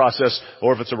throughout the process,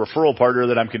 or if it's a referral partner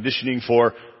that I'm conditioning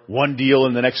for 1 deal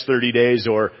in the next 30 days,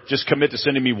 or just commit to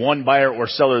sending me 1 buyer or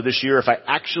seller this year, if I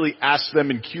actually ask them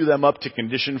and queue them up to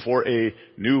condition for a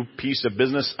new piece of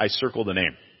business, I circle the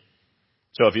name.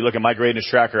 So if you look at my greatness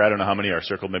tracker, I don't know how many are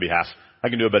circled, maybe half. I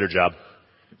can do a better job.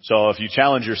 So if you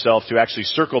challenge yourself to actually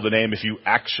circle the name, if you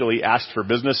actually asked for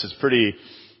business,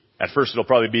 at first it'll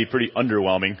probably be pretty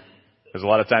underwhelming. Because a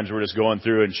lot of times we're just going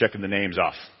through and checking the names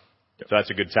off. So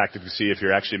that's a good tactic to see if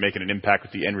you're actually making an impact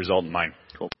with the end result in mind.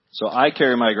 Cool. So I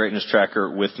carry my greatness tracker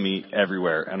with me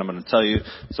everywhere. And I'm going to tell you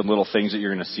some little things that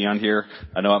you're going to see on here.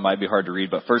 I know it might be hard to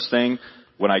read, but first thing,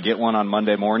 when I get one on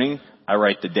Monday morning, I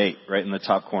write the date right in the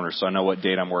top corner so I know what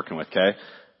date I'm working with, okay?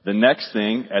 The next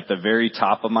thing, at the very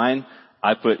top of mine,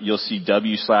 you'll see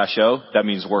W/O. That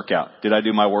means workout. Did I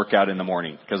do my workout in the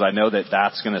morning? Because I know that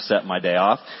that's going to set my day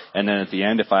off. And then at the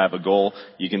end, if I have a goal,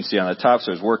 you can see on the top,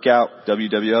 so it's workout,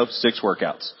 WWO, 6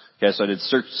 workouts. Okay, so I did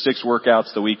 6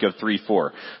 workouts the week of 3-4.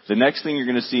 The next thing you're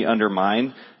going to see under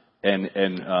mine, and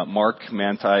Mark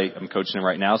Manti, I'm coaching him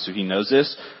right now, so he knows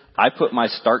this. I put my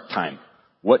start time.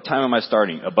 What time am I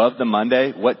starting? Above the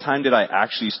Monday, what time did I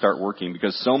actually start working?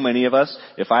 Because so many of us,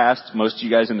 if I asked most of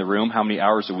you guys in the room how many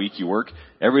hours a week you work,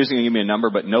 everybody's going to give me a number,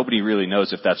 but nobody really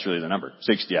knows if that's really the number.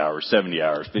 60 hours, 70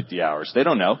 hours, 50 hours. They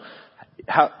don't know.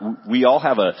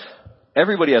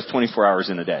 Everybody has 24 hours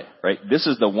in a day, right? This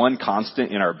is the one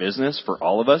constant in our business for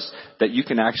all of us that you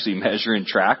can actually measure and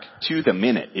track to the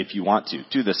minute if you want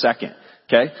to the second.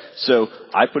 Okay? So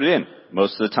I put it in.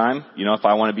 Most of the time, if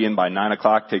I want to be in by 9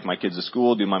 o'clock, take my kids to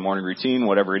school, do my morning routine,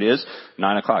 whatever it is,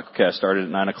 9 o'clock. Okay, I started at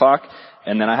 9 o'clock.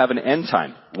 And then I have an end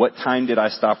time. What time did I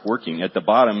stop working? At the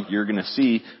bottom, you're going to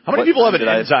see. How many people have an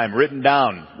end time written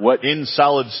down? In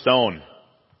solid stone?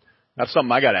 That's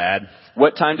something I got to add.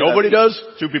 What time did Nobody does?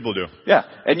 2 people do. Yeah.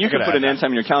 And you can put an end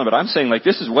time in your calendar, but I'm saying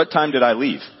this is what time did I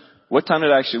leave? What time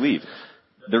did I actually leave?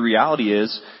 The reality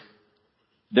is,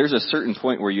 there's a certain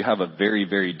point where you have a very,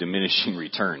 very diminishing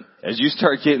return. As you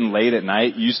start getting late at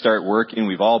night, you start working.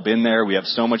 We've all been there. We have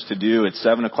so much to do. It's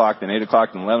 7 o'clock, then 8 o'clock,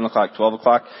 then 11 o'clock, 12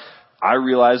 o'clock. I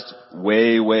realized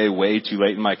way, way, way too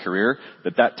late in my career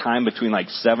that time between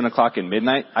 7 o'clock and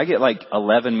midnight, I get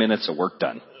 11 minutes of work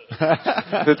done.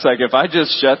 It's if I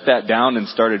just shut that down and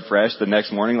started fresh the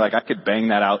next morning, I could bang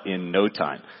that out in no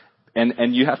time.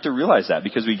 And you have to realize that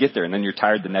because we get there and then you're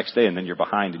tired the next day and then you're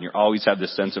behind and you always have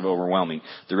this sense of overwhelming.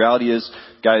 The reality is,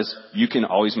 guys, you can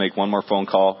always make one more phone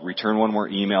call, return one more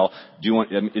email,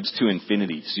 it's to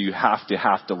infinity. So you have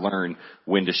to learn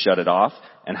when to shut it off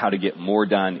and how to get more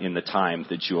done in the time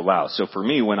that you allow. So for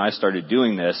me, when I started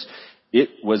doing this,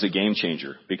 it was a game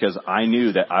changer because I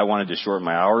knew that I wanted to shorten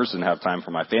my hours and have time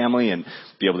for my family and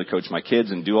be able to coach my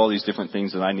kids and do all these different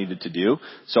things that I needed to do.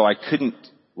 So I couldn't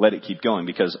let it keep going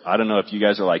because I don't know if you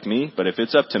guys are like me, but if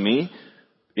it's up to me,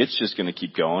 it's just going to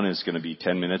keep going. It's going to be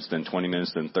 10 minutes, then 20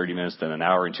 minutes, then 30 minutes, then an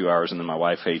hour and 2 hours, and then my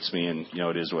wife hates me and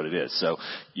it is what it is. So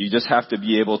you just have to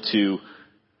be able to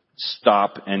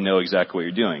stop and know exactly what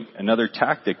you're doing. Another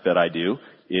tactic that I do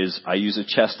is I use a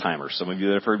chest timer. Some of you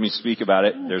that have heard me speak about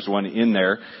it, there's one in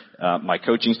there. My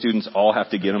coaching students all have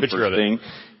to get them first thing.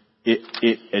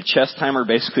 A chest timer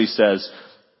basically says,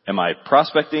 am I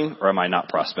prospecting or am I not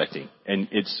prospecting? And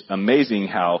it's amazing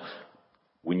how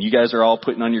when you guys are all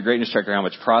putting on your greatness tracker how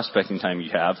much prospecting time you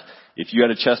have, if you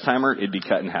had a chest timer, it'd be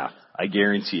cut in half. I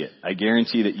guarantee it. I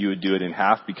guarantee that you would do it in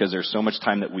half because there's so much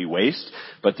time that we waste.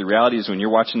 But the reality is when you're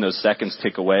watching those seconds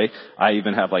tick away, I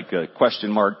even have like a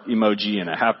question mark emoji and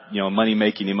a money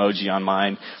making emoji on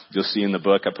mine. You'll see in the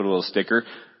book, I put a little sticker.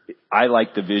 I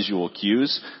like the visual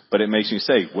cues, but it makes me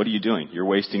say, what are you doing? You're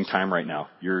wasting time right now.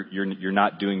 You're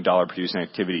not doing dollar producing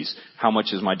activities. How much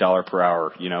is my dollar per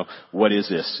hour? What is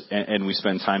this? And we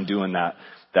spend time doing that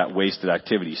wasted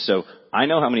activity. So I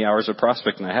know how many hours of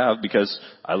prospecting I have because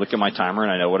I look at my timer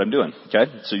and I know what I'm doing.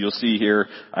 Okay. So you'll see here,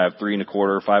 I have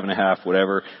 3.25, 5.5,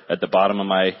 whatever. At the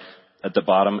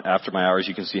bottom after my hours,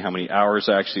 you can see how many hours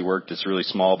I actually worked. It's really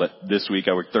small, but this week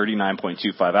I worked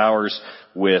 39.25 hours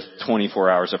with 24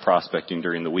 hours of prospecting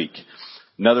during the week.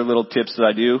 Another little tips that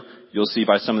I do, you'll see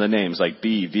by some of the names like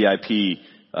B, VIP,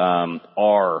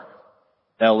 R,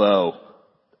 LO.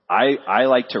 I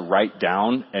like to write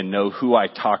down and know who I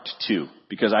talked to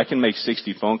because I can make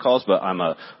 60 phone calls, but I'm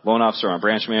a loan officer, I'm a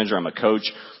branch manager, I'm a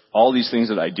coach. All these things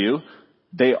that I do,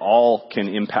 they all can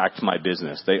impact my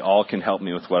business. They all can help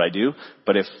me with what I do.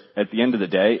 But if at the end of the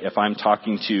day, if I'm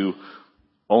talking to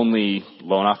only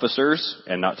loan officers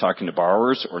and not talking to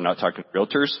borrowers or not talking to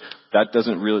realtors,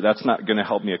 that's not going to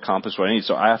help me accomplish what I need.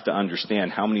 So I have to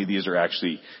understand how many of these are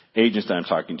actually agents that I'm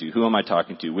talking to. Who am I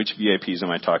talking to? Which VIPs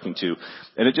am I talking to?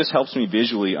 And it just helps me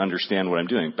visually understand what I'm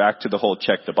doing. Back to the whole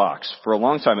check the box. For a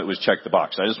long time it was check the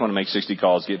box. I just want to make 60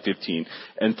 calls, get 15.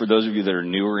 And for those of you that are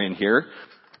newer in here,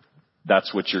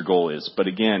 that's what your goal is. But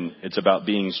again, it's about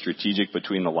being strategic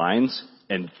between the lines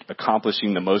and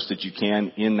accomplishing the most that you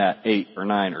can in that 8 or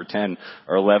 9 or 10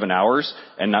 or 11 hours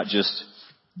and not just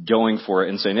going for it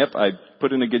and saying, yep, I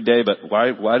put in a good day, but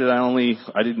why did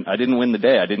I didn't win the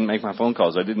day. I didn't make my phone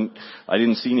calls. I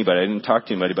didn't see anybody. I didn't talk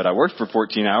to anybody, but I worked for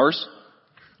 14 hours.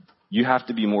 You have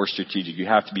to be more strategic. You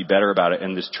have to be better about it.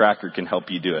 And this tracker can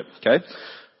help you do it. Okay.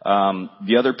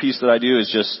 The other piece that I do is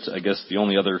just, I guess the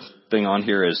only other thing on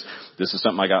here is this is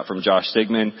something I got from Josh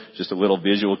Sigmund, just a little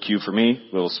visual cue for me,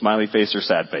 little smiley face or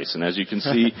sad face. And as you can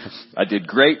see, I did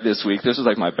great this week. This is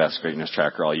like my best greatness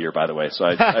tracker all year, by the way. So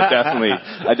I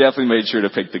definitely made sure to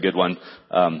pick the good one.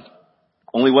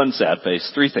 Only one sad face,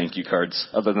 3 thank you cards.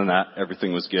 Other than that,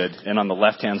 everything was good. And on the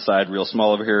left-hand side, real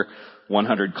small over here,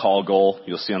 100 call goal.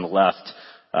 You'll see on the left,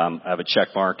 I have a check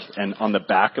mark. And on the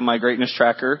back of my greatness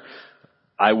tracker,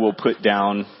 I will put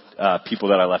down people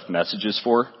that I left messages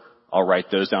for. I'll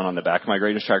write those down on the back of my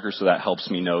greatness tracker, so that helps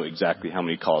me know exactly how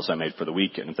many calls I made for the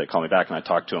week. And if they call me back and I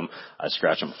talk to them, I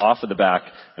scratch them off of the back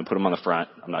and put them on the front.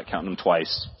 I'm not counting them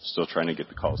twice. Still trying to get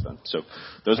the calls done. So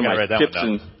those are my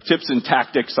tips and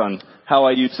tactics on how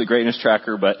I use the greatness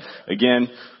tracker. But again,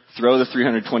 throw the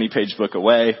 320-page book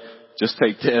away. Just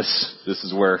take this. This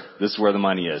is where the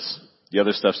money is. The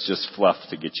other stuff's just fluff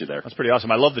to get you there. That's pretty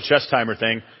awesome. I love the chest timer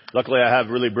thing. Luckily, I have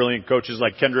really brilliant coaches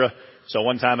like Kendra. So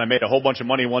one time I made a whole bunch of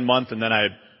money one month, and then I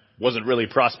wasn't really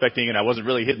prospecting, and I wasn't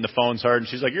really hitting the phones hard. And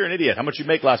she's like, you're an idiot. How much you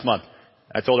make last month?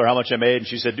 I told her how much I made, and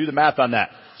she said, do the math on that.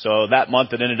 So that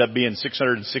month it ended up being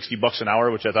 $660 an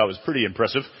hour, which I thought was pretty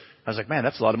impressive. I was like, man,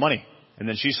 that's a lot of money. And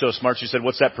then she's so smart, she said,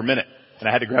 what's that per minute? And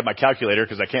I had to grab my calculator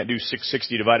because I can't do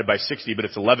 660 divided by 60, but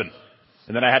it's 11.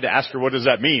 And then I had to ask her, what does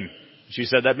that mean? She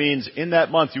said, that means in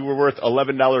that month you were worth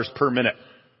 $11 per minute.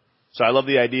 So I love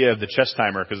the idea of the chest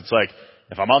timer because it's like,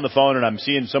 if I'm on the phone and I'm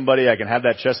seeing somebody, I can have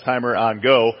that chest timer on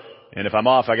go. And if I'm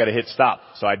off, I got to hit stop.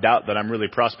 So I doubt that I'm really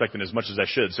prospecting as much as I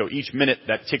should. So each minute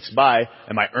that ticks by,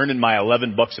 am I earning my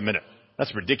 $11 a minute?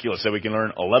 That's ridiculous that we can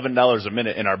earn $11 a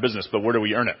minute in our business. But where do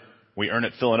we earn it? We earn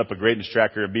it filling up a greatness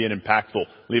tracker, being impactful,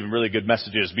 leaving really good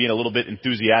messages, being a little bit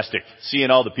enthusiastic, seeing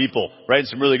all the people, writing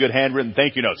some really good handwritten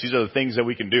thank you notes. These are the things that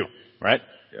we can do, right?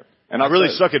 Yep. And I really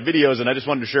suck at videos, and I just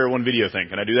wanted to share one video thing.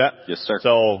 Can I do that? Yes, sir.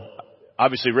 So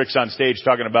obviously Rick's on stage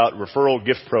talking about referral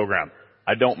gift program.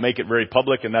 I don't make it very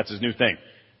public, and that's his new thing.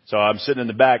 So I'm sitting in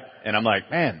the back, and I'm like,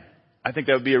 man, I think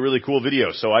that would be a really cool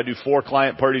video. So I do 4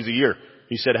 client parties a year.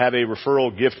 He said have a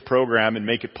referral gift program and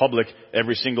make it public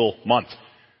every single month.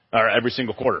 Or every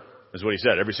single quarter, is what he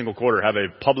said. Every single quarter, have a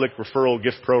public referral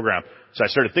gift program. So I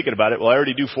started thinking about it. Well, I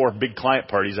already do 4 big client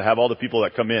parties. I have all the people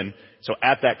that come in. So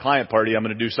at that client party, I'm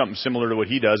going to do something similar to what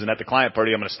he does. And at the client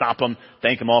party, I'm going to stop them,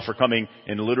 thank them all for coming,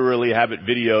 and literally have it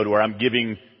videoed where I'm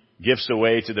giving gifts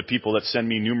away to the people that send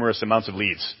me numerous amounts of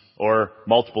leads or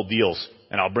multiple deals.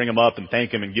 And I'll bring them up and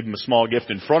thank them and give them a small gift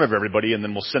in front of everybody, and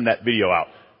then we'll send that video out.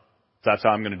 So that's how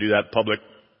I'm going to do that public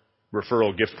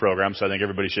referral gift program. So I think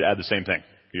everybody should add the same thing.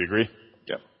 Do you agree?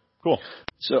 Yeah. Cool.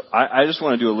 So I just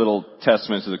want to do a little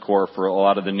testament to the core for a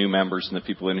lot of the new members and the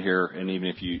people in here, and even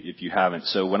if you haven't.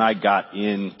 So when I got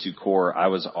into core, I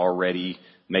was already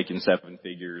making 7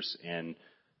 figures, and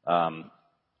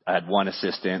I I had one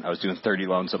assistant. I was doing 30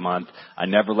 loans a month. I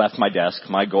never left my desk.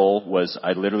 My goal was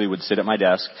I literally would sit at my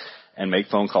desk and make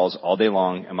phone calls all day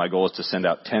long, and my goal was to send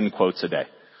out 10 quotes a day.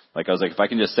 Like I was like, if I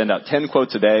can just send out 10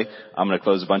 quotes a day, I'm going to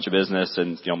close a bunch of business.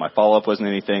 And, my follow-up wasn't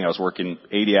anything. I was working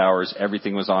 80 hours.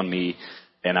 Everything was on me.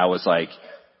 And I was like,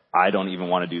 I don't even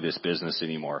want to do this business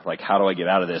anymore. Like, how do I get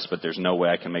out of this? But there's no way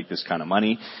I can make this kind of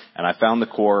money. And I found the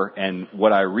core. And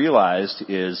what I realized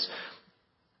is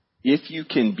if you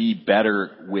can be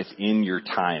better within your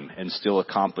time and still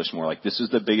accomplish more, like this is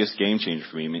the biggest game changer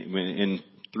for me. In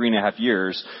 3.5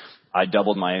 years, I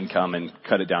doubled my income and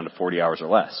cut it down to 40 hours or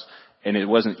less. And it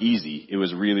wasn't easy. It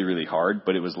was really, really hard,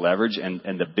 but it was leverage. And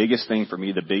the biggest thing for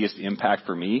me, the biggest impact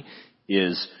for me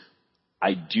is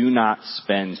I do not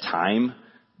spend time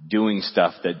doing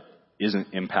stuff that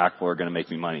isn't impactful or going to make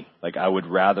me money. Like I would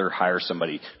rather hire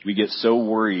somebody. We get so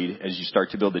worried as you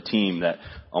start to build a team that,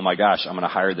 oh my gosh, I'm going to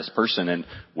hire this person. And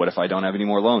what if I don't have any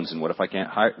more loans? And what if I can't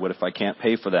hire, what if I can't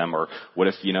pay for them? Or what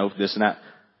if, this and that?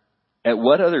 At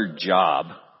what other job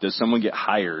does someone get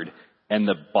hired and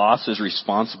the boss is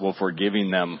responsible for giving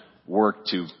them work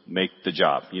to make the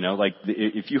job? Like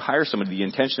if you hire somebody, the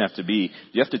intention has to be,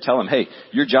 you have to tell them, hey,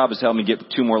 your job is to help me get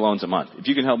 2 more loans a month. If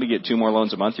you can help me get 2 more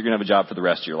loans a month, you're going to have a job for the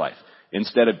rest of your life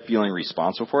instead of feeling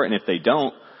responsible for it. And if they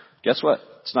don't, guess what?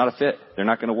 It's not a fit. They're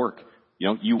not going to work.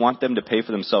 You want them to pay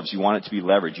for themselves. You want it to be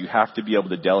leverage. You have to be able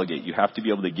to delegate. You have to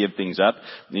be able to give things up.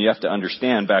 And you have to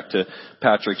understand, back to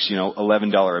Patrick's,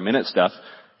 $11 a minute stuff,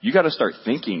 you got to start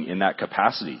thinking in that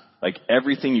capacity. Like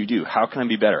everything you do, how can I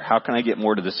be better? How can I get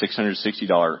more to the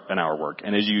 $660 an hour work?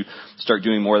 And as you start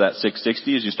doing more of that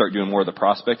 660, as you start doing more of the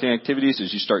prospecting activities,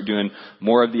 as you start doing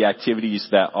more of the activities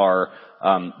that are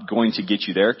going to get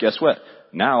you there, guess what?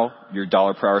 Now your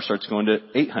dollar per hour starts going to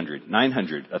 $800,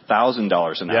 $900,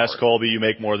 $1,000 an hour. Yes, Colby, you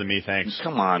make more than me, thanks.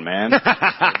 Come on, man.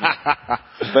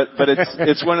 but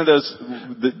it's one of those,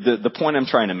 the point I'm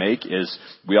trying to make is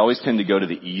we always tend to go to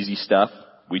the easy stuff.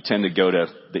 We tend to go to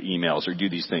the emails or do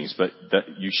these things, but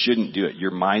you shouldn't do it.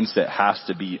 Your mindset has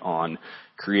to be on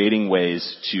creating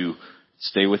ways to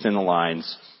stay within the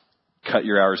lines, cut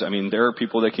your hours. I mean, there are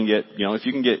people that can get, if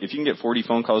you can get 40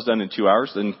 phone calls done in 2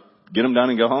 hours, then get them done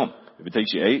and go home. If it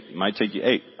takes you 8, it might take you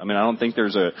 8. I mean, I don't think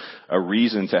there's a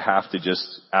reason to have to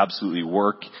just absolutely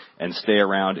work and stay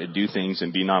around and do things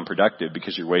and be non-productive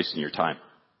because you're wasting your time.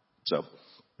 So.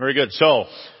 Very good. So,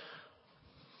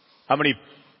 how many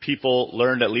people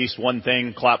learned at least one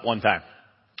thing? Clap one time.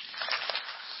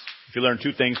 If you learned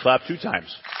 2 things, clap 2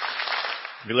 times.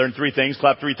 If you learned 3 things,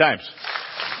 clap 3 times.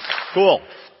 Cool.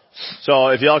 So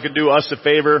if y'all could do us a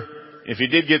favor, if you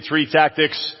did get 3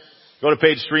 tactics, go to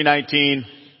page 319.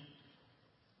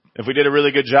 If we did a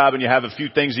really good job and you have a few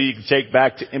things that you can take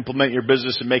back to implement your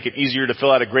business and make it easier to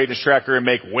fill out a greatness tracker and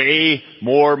make way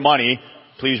more money,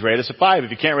 please rate us a 5.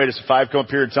 If you can't rate us a 5, come up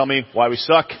here and tell me why we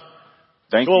suck.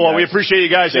 Thank you. Well, we appreciate you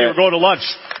guys. Hey, we're going to lunch.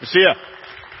 We'll see ya.